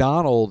get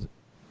McDonald,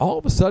 all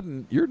of a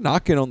sudden you're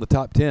knocking on the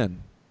top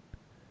 10.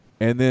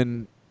 And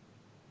then,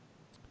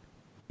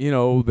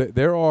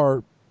 there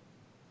are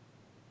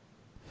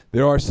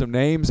some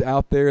names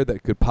out there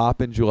that could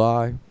pop in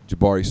July.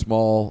 Jabari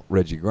Small,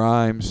 Reggie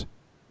Grimes.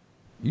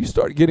 You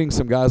start getting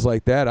some guys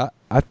like that,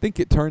 I think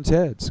it turns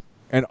heads.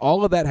 And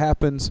all of that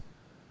happens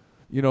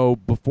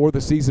before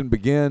the season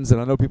begins, and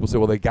I know people say,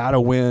 well, they got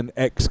to win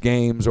X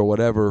games or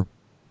whatever.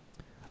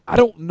 I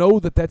don't know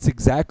that that's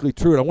exactly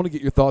true, and I want to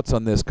get your thoughts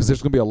on this because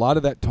there's going to be a lot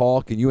of that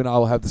talk, and you and I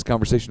will have this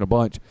conversation a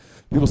bunch.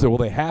 People say, well,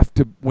 they have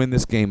to win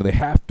this game, and they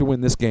have to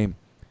win this game.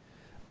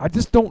 I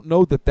just don't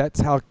know that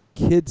that's how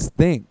kids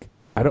think.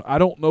 I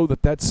don't know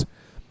that that's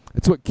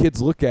what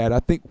kids look at. I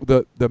think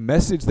the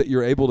message that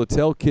you're able to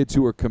tell kids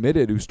who are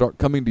committed, who start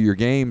coming to your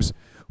games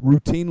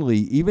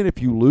routinely, even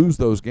if you lose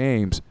those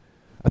games,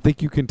 I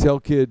think you can tell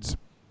kids,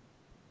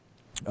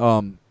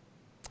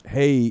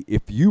 hey,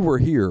 if you were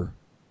here,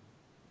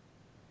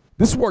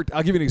 this worked.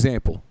 I'll give you an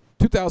example.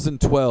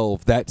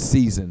 2012, that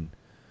season,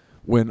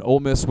 when Ole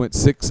Miss went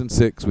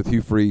 6-6 with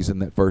Hugh Freeze in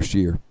that first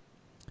year,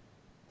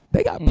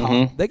 they got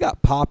popped. They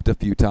got popped a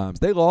few times.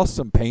 They lost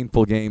some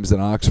painful games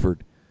in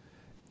Oxford.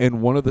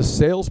 And one of the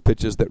sales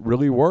pitches that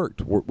really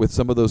worked with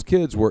some of those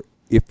kids were,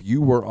 if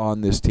you were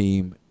on this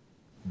team,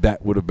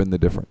 that would have been the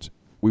difference.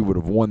 We would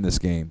have won this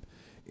game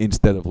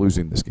instead of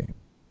losing this game.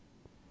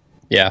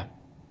 Yeah.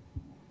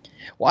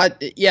 Well,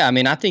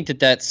 I think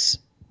that's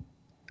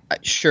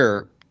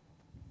sure.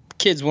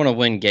 Kids want to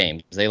win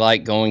games. They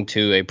like going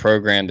to a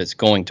program that's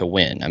going to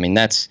win. I mean,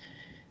 that's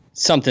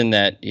something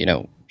that,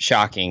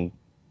 shocking.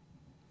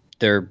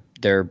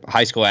 They're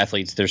high school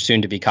athletes. They're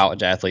soon to be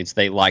college athletes.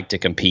 They like to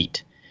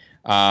compete.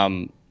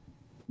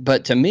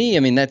 But to me,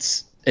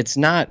 it's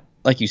not,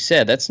 like you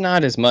said, that's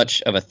not as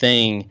much of a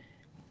thing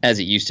as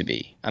it used to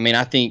be. I mean,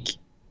 I think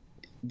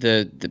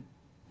the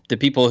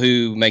people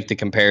who make the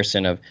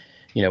comparison of,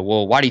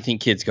 well, why do you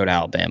think kids go to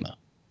Alabama?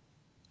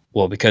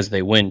 Well, because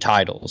they win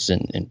titles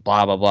and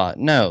blah, blah, blah.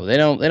 No, they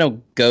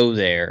don't go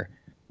there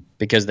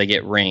because they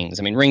get rings.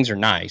 I mean, rings are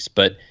nice,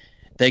 but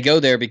they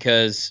go there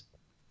because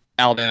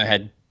Alabama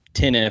had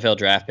 10 NFL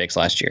draft picks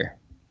last year.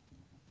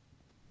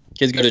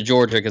 Kids go to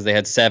Georgia because they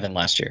had 7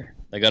 last year.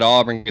 They go to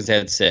Auburn because they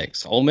had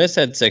 6. Ole Miss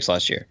had 6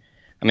 last year.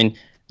 I mean,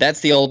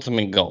 that's the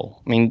ultimate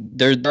goal. I mean,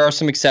 there are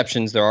some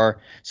exceptions. There are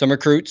some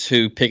recruits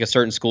who pick a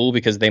certain school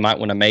because they might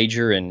want to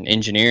major in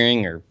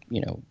engineering or,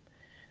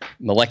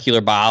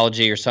 molecular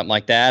biology or something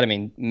like that. I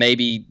mean,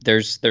 maybe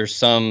there's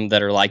some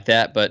that are like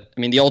that, but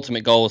I mean, the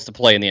ultimate goal is to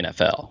play in the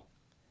NFL.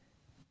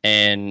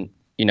 And,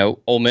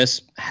 Ole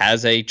Miss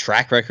has a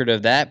track record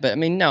of that, but I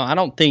mean, no, I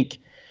don't think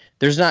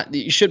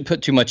you shouldn't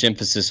put too much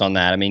emphasis on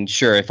that. I mean,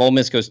 sure, if Ole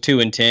Miss goes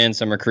 2-10,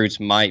 some recruits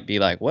might be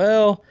like,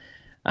 well,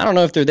 I don't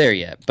know if they're there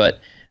yet,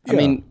 but yeah. I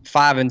mean,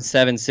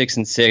 5-7,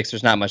 6-6,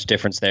 there's not much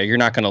difference there. You're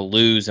not going to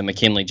lose a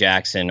McKinley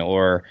Jackson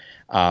or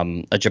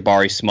a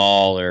Jabari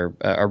Small or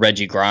a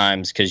Reggie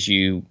Grimes because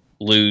you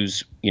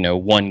lose,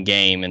 one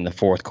game in the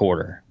fourth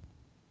quarter.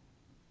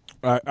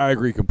 I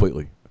agree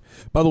completely.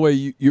 By the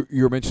way,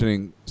 you're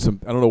mentioning some.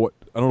 I don't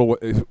know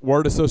what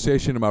word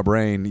association in my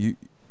brain.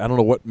 I don't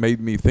know what made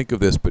me think of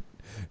this, but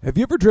have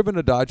you ever driven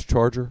a Dodge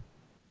Charger?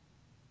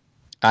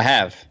 I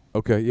have.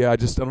 Okay, yeah. I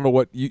don't know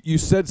what you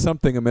said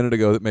something a minute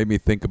ago that made me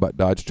think about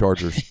Dodge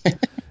Chargers,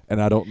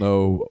 and I don't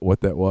know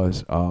what that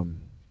was.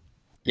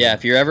 Yeah,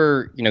 if you're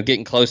ever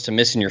getting close to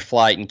missing your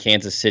flight in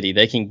Kansas City,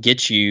 they can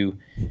get you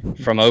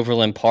from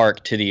Overland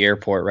Park to the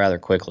airport rather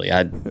quickly.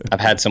 I've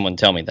had someone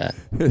tell me that.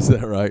 Is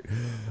that right?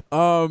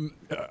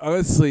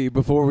 Let's see.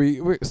 Before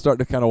we start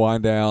to kind of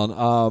wind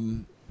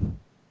down,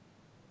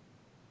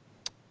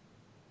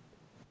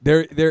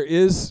 there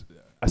is.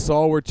 I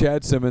saw where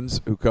Chad Simmons,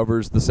 who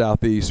covers the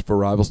Southeast for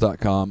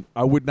Rivals.com,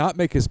 I would not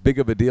make as big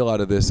of a deal out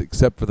of this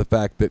except for the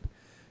fact that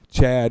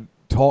Chad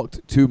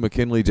talked to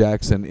McKinley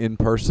Jackson in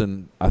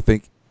person, I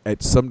think,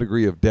 at some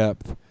degree of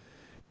depth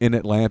in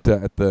Atlanta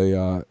at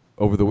the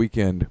over the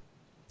weekend.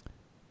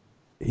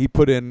 He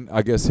put in,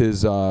 I guess,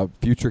 his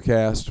future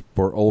cast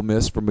for Ole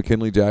Miss from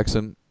McKinley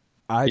Jackson.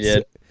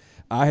 I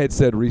had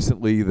said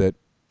recently that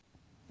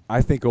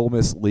I think Ole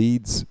Miss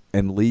leads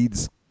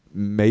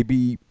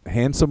maybe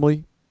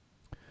handsomely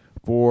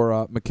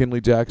for McKinley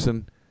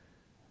Jackson.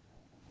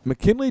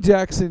 McKinley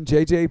Jackson,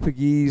 J.J.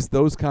 Pegues,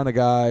 those kind of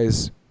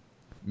guys,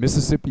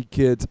 Mississippi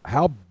kids,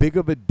 how big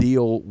of a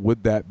deal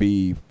would that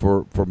be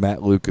for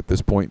Matt Luke at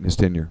this point in his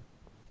tenure?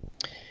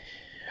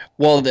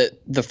 Well,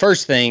 the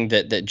first thing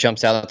that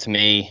jumps out to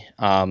me,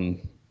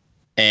 and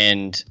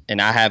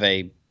I have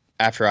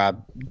after I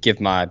give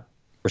my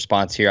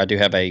response here, I do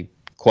have a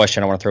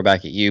question I want to throw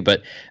back at you.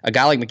 But a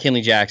guy like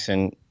McKinley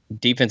Jackson,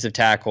 defensive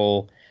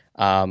tackle,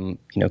 can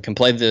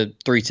play the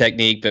 3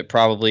 technique, but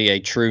probably a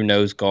true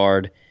nose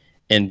guard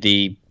in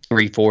the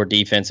 3-4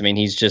 defense. I mean,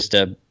 he's just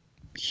a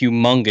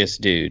humongous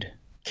dude.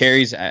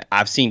 Carries.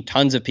 I've seen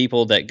tons of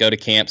people that go to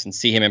camps and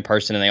see him in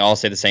person, and they all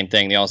say the same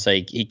thing. They all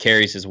say he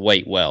carries his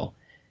weight well.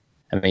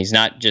 I mean, he's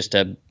not just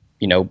a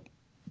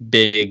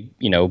big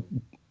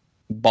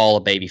ball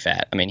of baby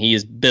fat. I mean, he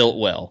is built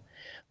well,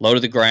 low to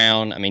the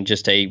ground. I mean,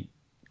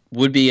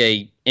 would be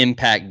a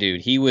impact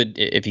dude. He would,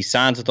 if he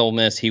signs with Ole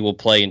Miss, he will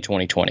play in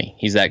 2020.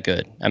 He's that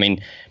good. I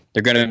mean, there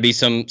are going to be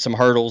some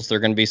hurdles. There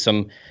are going to be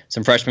some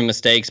freshman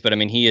mistakes, but I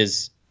mean, he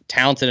is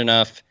talented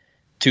enough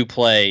to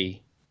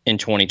play in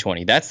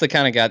 2020. That's the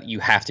kind of guy that you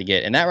have to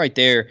get. And that right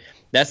there,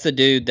 that's the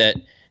dude that,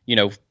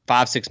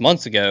 5-6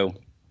 months ago,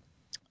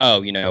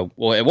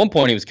 well, at one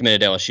point he was committed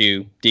to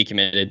LSU,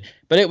 decommitted,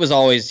 but it was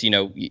always,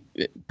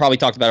 probably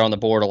talked about it on the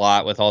board a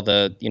lot with all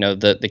the,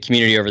 the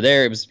community over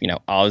there. It was,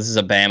 this is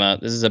a Bama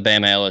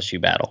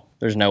LSU battle.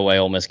 There's no way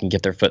Ole Miss can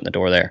get their foot in the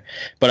door there.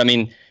 But I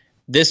mean,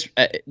 this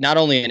not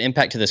only an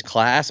impact to this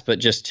class, but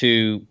just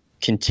to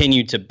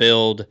continue to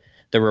build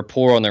the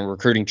rapport on the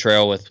recruiting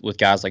trail with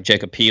guys like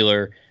Jacob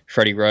Peeler,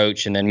 Freddie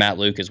Roach, and then Matt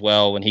Luke as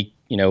well, when he,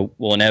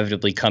 will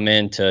inevitably come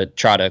in to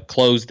try to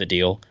close the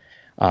deal.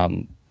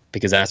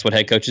 Because that's what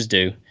head coaches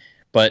do.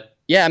 But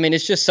yeah, I mean,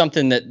 it's just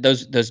something that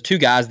those 2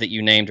 guys that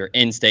you named are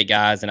in-state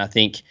guys, and I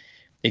think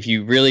if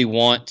you really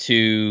want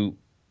to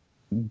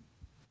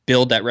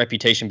build that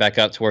reputation back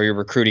up to where you're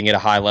recruiting at a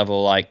high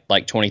level like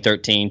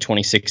 2013,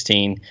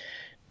 2016,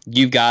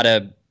 you've got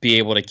to be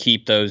able to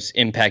keep those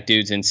impact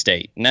dudes in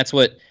state. And that's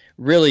what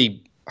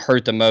really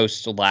hurt the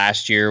most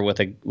last year with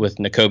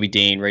Nakobe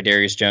Dean, Ray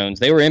Darius Jones.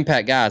 They were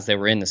impact guys. They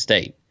were in the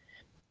state.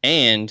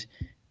 And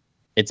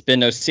it's been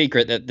no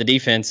secret that the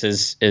defense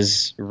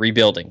is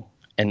rebuilding,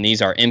 and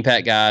these are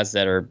impact guys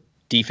that are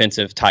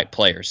defensive type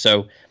players.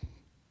 So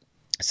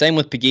same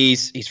with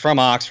Pegues. He's from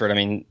Oxford. I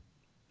mean,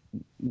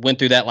 went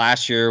through that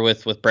last year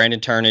with Brandon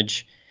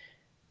Turnage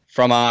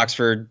from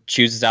Oxford,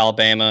 chooses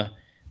Alabama.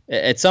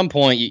 At some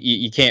point,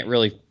 you can't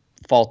really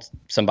fault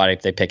somebody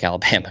if they pick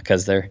Alabama,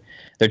 because their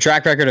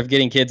track record of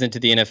getting kids into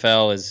the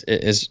NFL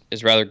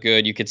is rather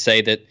good. You could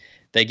say that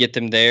they get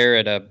them there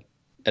at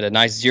a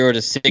nice 0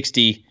 to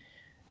 60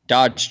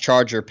 Dodge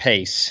Charger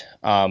pace.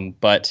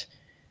 But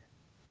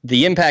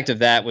the impact of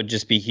that would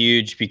just be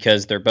huge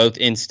because they're both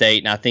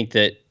in-state. And I think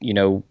that,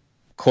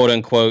 quote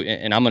unquote,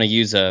 and I'm going to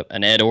use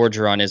an Ed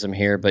Orgeronism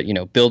here, but,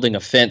 building a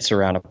fence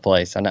around a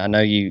place. I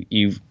know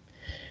you've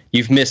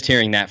missed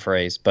hearing that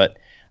phrase, but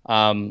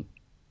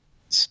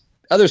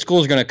other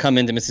schools are going to come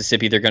into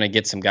Mississippi. They're going to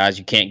get some guys.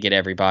 You can't get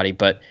everybody,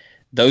 but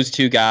those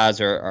 2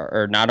 guys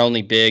are not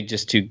only big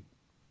just to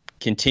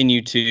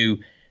continue to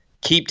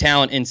keep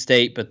talent in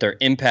state, but they're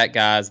impact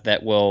guys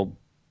that will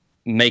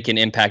make an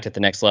impact at the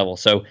next level.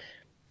 So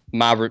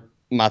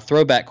my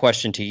throwback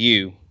question to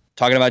you,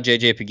 talking about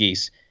J.J.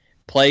 Pegues,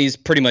 plays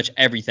pretty much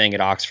everything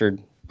at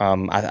Oxford.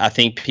 I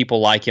think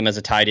people like him as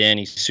a tight end.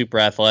 He's super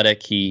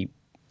athletic.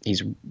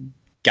 He's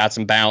got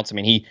some bounce. I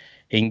mean, he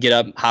can get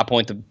up, high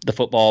point the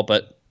football,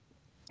 but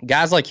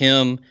guys like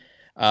him,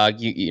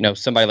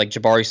 somebody like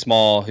Jabari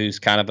Small, who's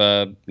kind of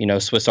a,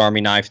 Swiss Army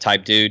knife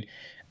type dude.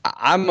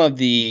 I'm of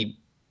the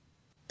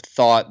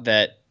thought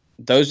that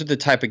those are the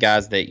type of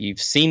guys that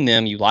you've seen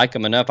them, you like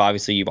them enough,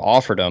 obviously you've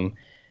offered them.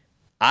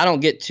 I don't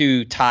get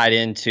too tied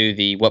into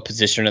the what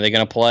position are they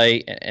going to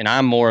play, and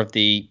I'm more of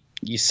the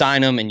you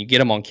sign them and you get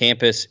them on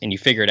campus and you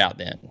figure it out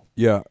then.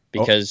 Yeah,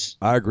 because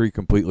I agree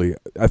completely.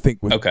 I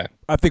think with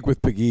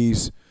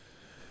Pegues,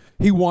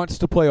 he wants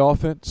to play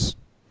offense,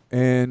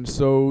 and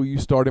so you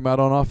start him out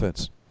on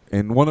offense.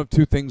 And one of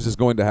two things is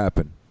going to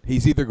happen.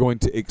 He's either going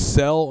to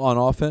excel on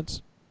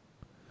offense,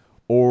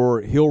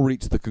 or he'll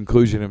reach the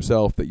conclusion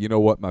himself that, you know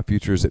what, my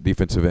future is at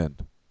defensive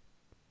end.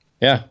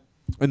 Yeah.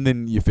 And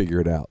then you figure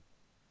it out.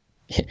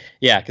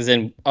 Yeah, because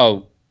then,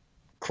 oh,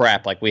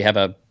 crap, like we have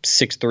a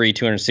 6'3",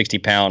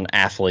 260-pound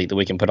athlete that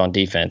we can put on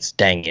defense.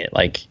 Dang it,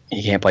 like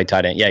he can't play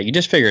tight end. Yeah, you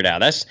just figure it out.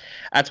 That's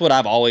what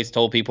I've always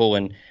told people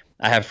when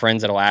I have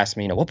friends that'll ask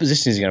me, what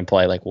position is he going to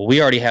play? Like, well,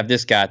 we already have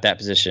this guy at that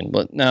position.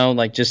 But no,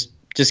 like just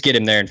get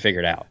him there and figure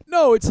it out.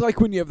 No, it's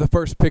like when you have the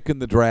first pick in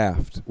the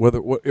draft,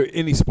 whether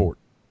any sport.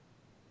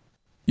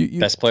 You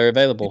best player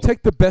available. You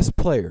take the best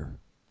player,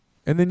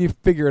 and then you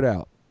figure it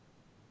out.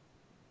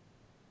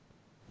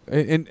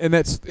 And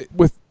that's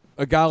with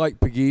a guy like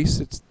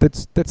Pegues.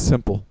 That's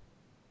simple.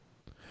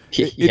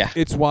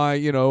 It's why,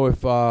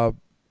 if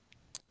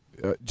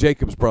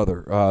Jacob's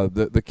brother,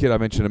 the kid I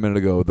mentioned a minute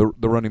ago,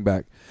 the running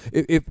back,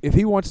 if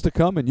he wants to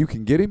come and you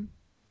can get him,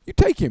 you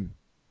take him.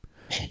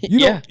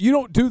 You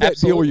don't do that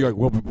deal where you're like,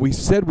 well, we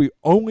said we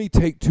only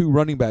take 2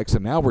 running backs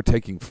and now we're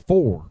taking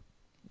 4.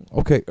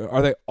 Okay,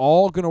 are they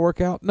all going to work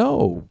out?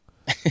 No.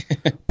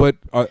 But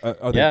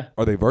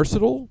are they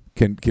versatile?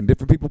 Can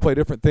different people play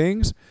different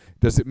things?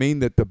 Does it mean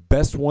that the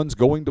best one's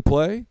going to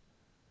play?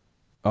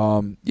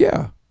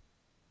 Yeah.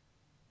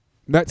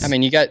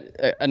 You got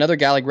another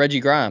guy like Reggie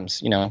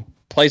Grimes,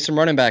 played some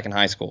running back in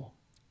high school.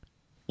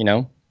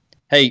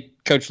 Hey,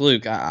 Coach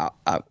Luke, I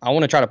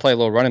want to try to play a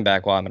little running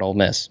back while I'm at Ole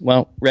Miss.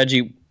 Well,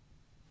 Reggie,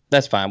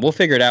 that's fine. We'll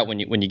figure it out when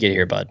you get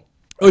here, bud.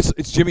 Oh,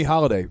 it's Jimmy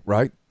Holiday,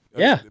 right?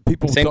 Yeah,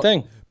 same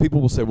thing. People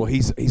will say, well,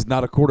 he's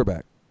not a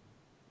quarterback.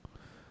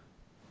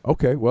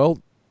 Okay, well,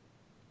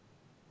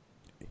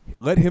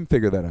 let him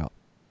figure that out.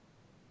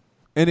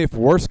 And if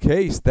worst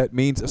case, that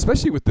means,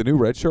 especially with the new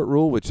redshirt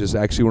rule, which is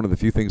actually one of the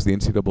few things the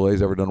NCAA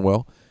has ever done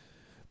well.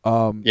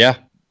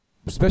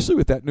 Especially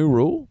with that new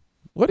rule,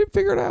 let him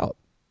figure it out.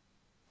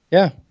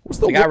 Yeah.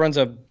 The guy runs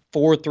a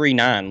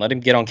 4.39. Let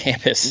him get on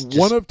campus.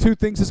 One of two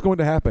things is going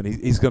to happen.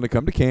 He's going to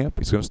come to camp.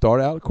 He's going to start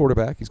out at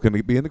quarterback. He's going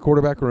to be in the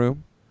quarterback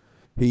room.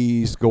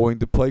 He's going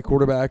to play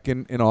quarterback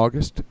in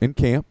August in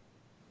camp.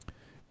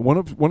 One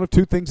of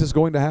two things is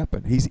going to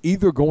happen. He's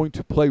either going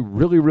to play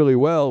really, really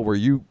well where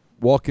you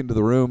walk into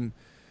the room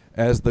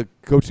as the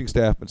coaching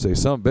staff and say,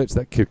 son of a bitch,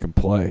 that kid can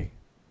play.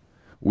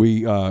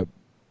 Glad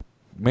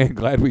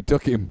we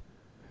took him.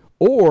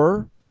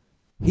 Or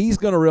he's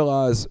going to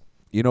realize,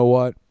 you know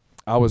what?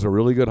 I was a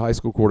really good high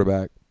school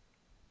quarterback.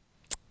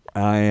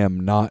 I am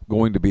not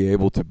going to be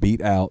able to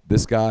beat out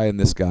this guy and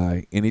this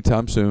guy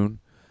anytime soon.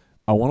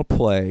 I want to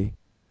play.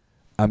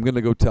 I'm going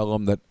to go tell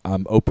them that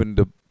I'm open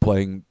to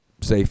playing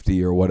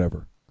safety or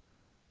whatever.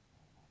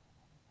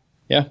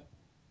 Yeah.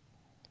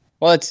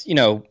 Well, it's,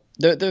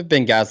 there have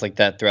been guys like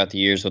that throughout the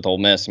years with Ole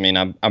Miss. I mean,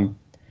 I'm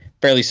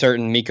fairly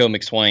certain Miko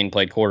McSwain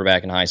played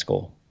quarterback in high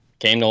school.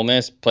 Came to Ole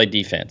Miss, played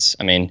defense.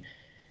 I mean,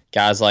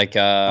 guys like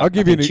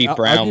Chief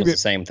Brown was the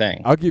same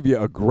thing. I'll give you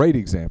a great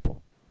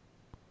example.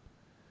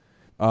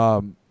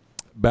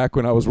 Back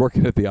when I was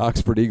working at the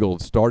Oxford Eagle,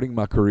 starting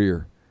my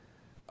career,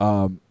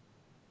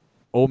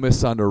 Ole Miss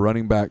signed a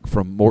running back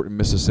from Morton,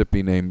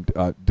 Mississippi named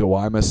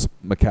Dewymus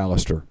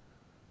McAllister.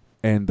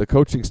 And the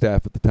coaching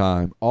staff at the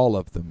time, all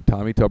of them,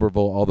 Tommy Tuberville,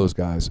 all those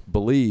guys,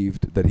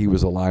 believed that he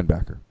was a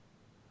linebacker.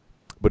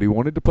 But he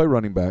wanted to play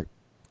running back,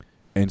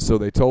 and so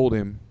they told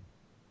him,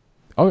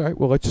 all right,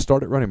 well, let's just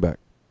start at running back.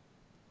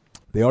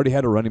 They already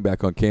had a running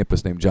back on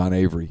campus named John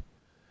Avery.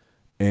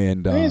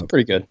 And he was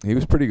pretty good. He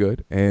was pretty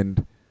good.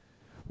 And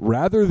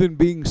rather than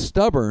being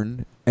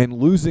stubborn and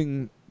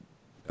losing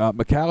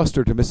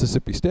McAllister to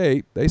Mississippi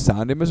State, they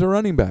signed him as a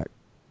running back.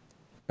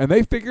 And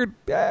they figured,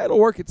 it'll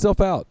work itself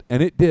out.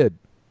 And it did.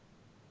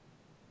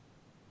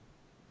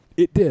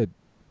 It did.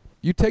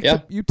 You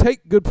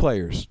take good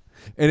players.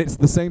 And it's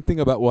the same thing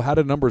about, well, how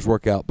do numbers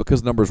work out?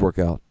 Because numbers work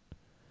out.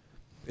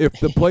 If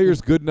the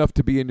player's good enough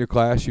to be in your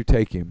class, you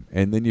take him,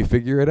 and then you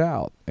figure it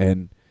out.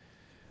 And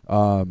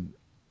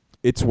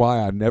it's why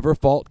I never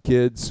fault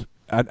kids.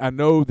 I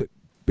know that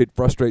it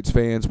frustrates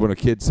fans when a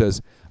kid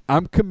says,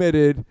 I'm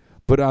committed,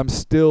 but I'm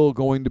still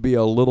going to be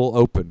a little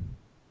open.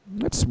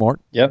 That's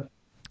smart. Yep.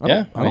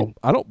 I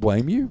don't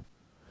blame you.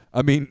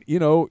 I mean,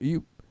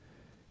 you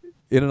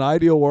in an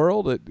ideal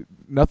world,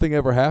 nothing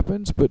ever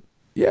happens, but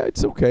yeah,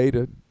 it's okay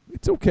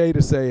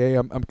to say, hey,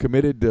 I'm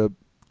committed to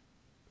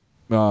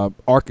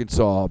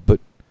Arkansas, but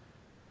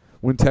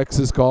when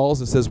Texas calls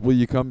and says, will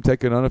you come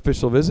take an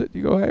unofficial visit,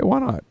 you go, hey, why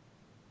not?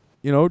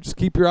 Just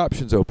keep your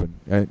options open.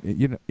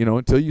 And,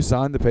 until you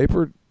sign the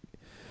paper,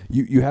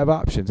 you have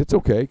options. It's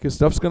okay because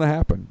stuff's going to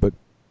happen. But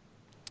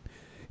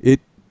it,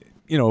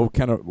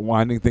 kind of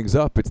winding things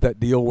up, it's that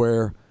deal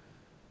where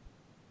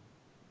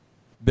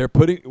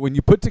when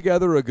you put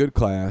together a good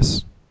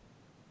class,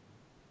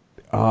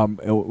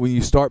 when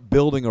you start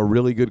building a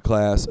really good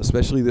class,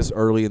 especially this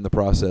early in the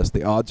process,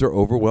 the odds are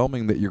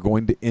overwhelming that you're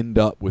going to end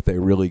up with a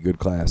really good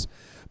class.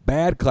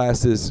 Bad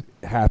classes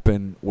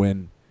happen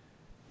when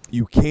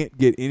you can't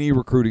get any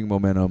recruiting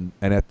momentum,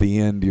 and at the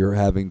end you're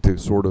having to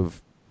sort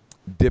of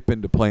dip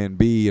into plan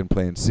B and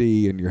plan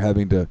C, and you're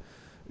having to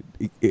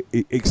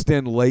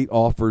extend late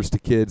offers to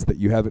kids that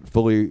you haven't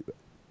fully,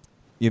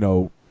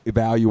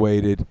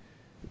 evaluated.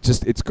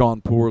 Just it's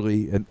gone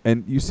poorly,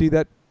 and you see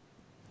that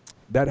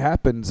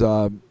happens.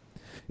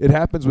 It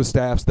happens with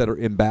staffs that are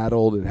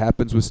embattled. It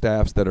happens with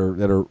staffs that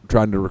are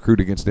trying to recruit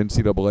against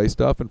NCAA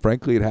stuff, and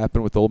frankly, it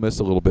happened with Ole Miss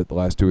a little bit the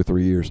last 2 or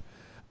 3 years.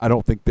 I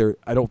don't think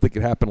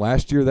it happened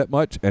last year that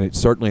much, and it's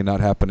certainly not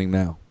happening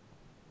now.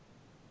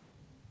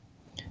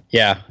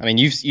 Yeah, I mean,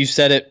 you've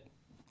said it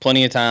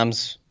plenty of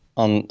times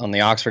on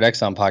the Oxford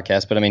Exxon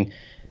podcast, but I mean,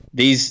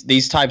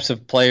 these types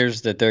of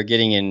players that they're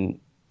getting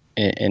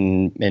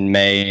in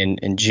May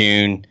and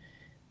June,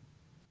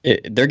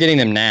 they're getting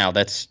them now.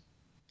 That's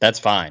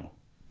fine.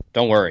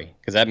 Don't worry,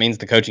 because that means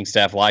the coaching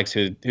staff likes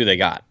who they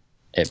got.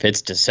 If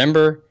it's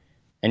December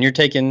and you're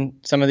taking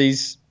some of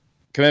these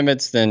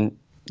commitments, then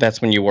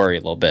that's when you worry a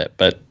little bit.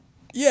 But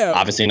yeah,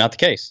 obviously not the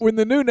case. When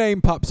the new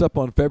name pops up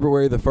on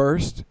February the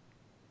 1st,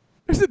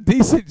 there's a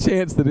decent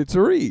chance that it's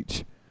a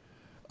reach.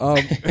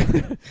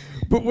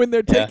 But when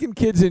they're taking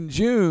kids in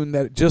June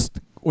that just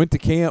went to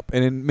camp,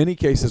 and in many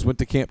cases went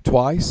to camp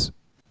twice,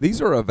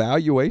 these are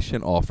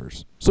evaluation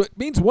offers. So it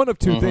means one of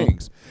two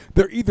things.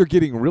 They're either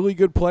getting really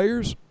good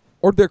players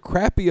or they're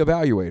crappy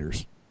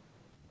evaluators.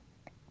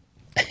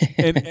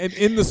 and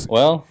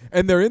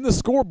they're in the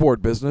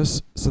scoreboard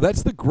business. So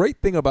that's the great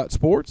thing about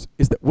sports,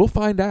 is that we'll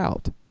find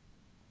out.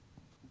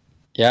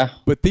 Yeah.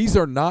 But these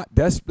are not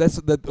that's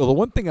the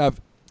one thing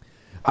I've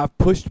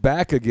pushed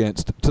back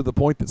against, to the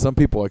point that some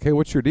people are like, hey,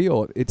 what's your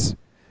deal?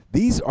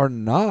 These are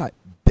not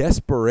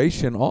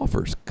desperation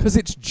offers, because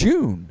it's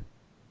June.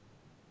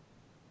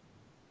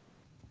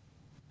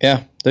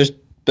 Yeah,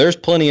 there's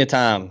plenty of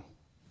time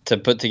to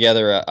put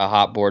together a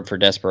hot board for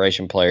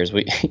desperation players.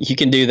 You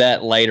can do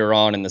that later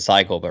on in the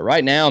cycle, but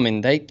right now, I mean,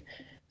 they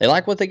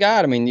like what they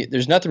got. I mean,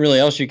 there's nothing really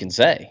else you can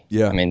say.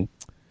 Yeah, I mean,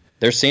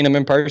 they're seeing them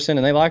in person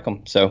and they like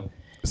them. So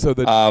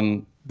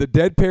the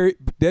dead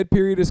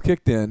period is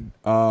kicked in.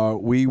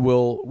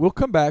 We'll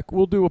come back.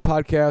 We'll do a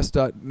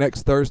podcast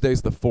next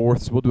Thursday's the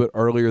 4th. So we'll do it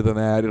earlier than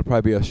that. It'll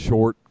probably be a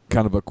short,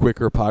 kind of a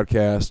quicker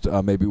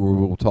podcast. Maybe where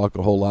we'll talk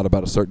a whole lot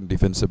about a certain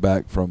defensive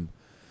back from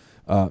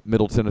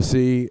Middle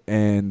Tennessee,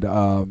 and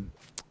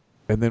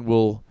then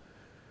we'll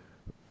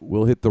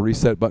hit the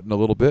reset button a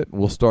little bit, and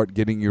we'll start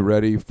getting you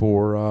ready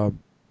for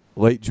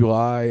late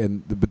July.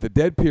 But the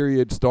dead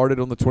period started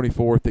on the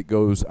 24th. It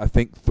goes, I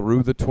think,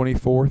 through the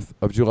 24th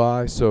of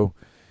July. So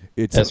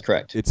that's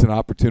correct. It's an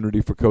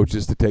opportunity for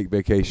coaches to take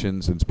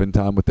vacations and spend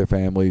time with their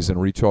families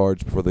and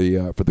recharge for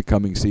the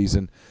coming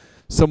season.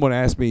 Someone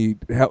asked me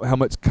how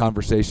much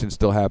conversation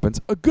still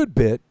happens. A good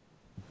bit,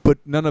 but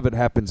none of it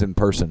happens in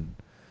person.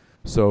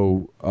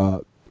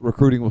 So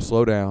recruiting will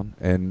slow down,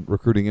 and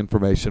recruiting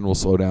information will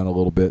slow down a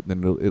little bit,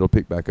 and then it'll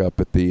pick back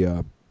up at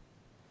the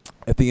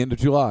end of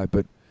July.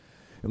 But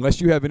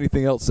unless you have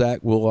anything else, Zach,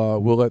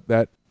 we'll let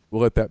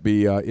that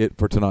be it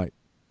for tonight.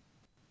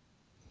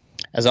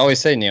 As I always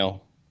say,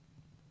 Neal,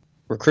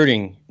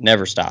 recruiting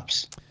never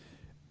stops.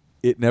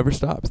 It never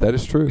stops. That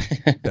is true.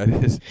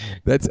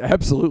 That's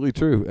absolutely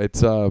true.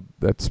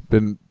 That's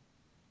been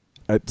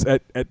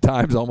at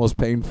times almost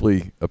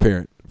painfully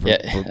apparent.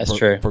 That's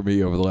true for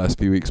me over the last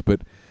few weeks.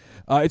 But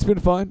it's been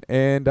fun,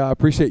 and I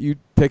appreciate you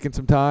taking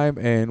some time.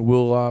 And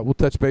we'll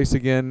touch base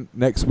again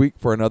next week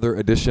for another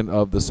edition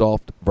of the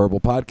Soft Verbal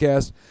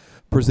Podcast,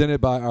 presented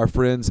by our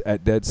friends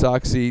at Dead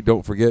Soxy.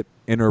 Don't forget,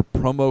 enter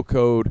promo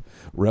code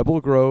Rebel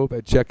Grove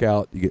at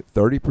checkout. You get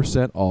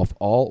 30% off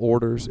all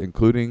orders,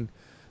 including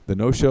the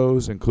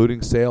no-shows,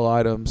 including sale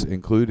items,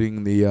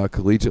 including the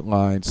collegiate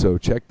line. So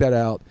check that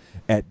out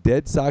at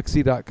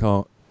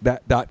deadsoxy.com.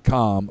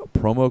 .com,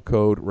 promo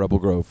code Rebel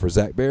Grove. For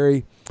Zach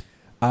Berry,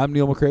 I'm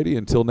Neal McCready.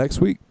 Until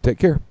next week, take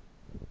care.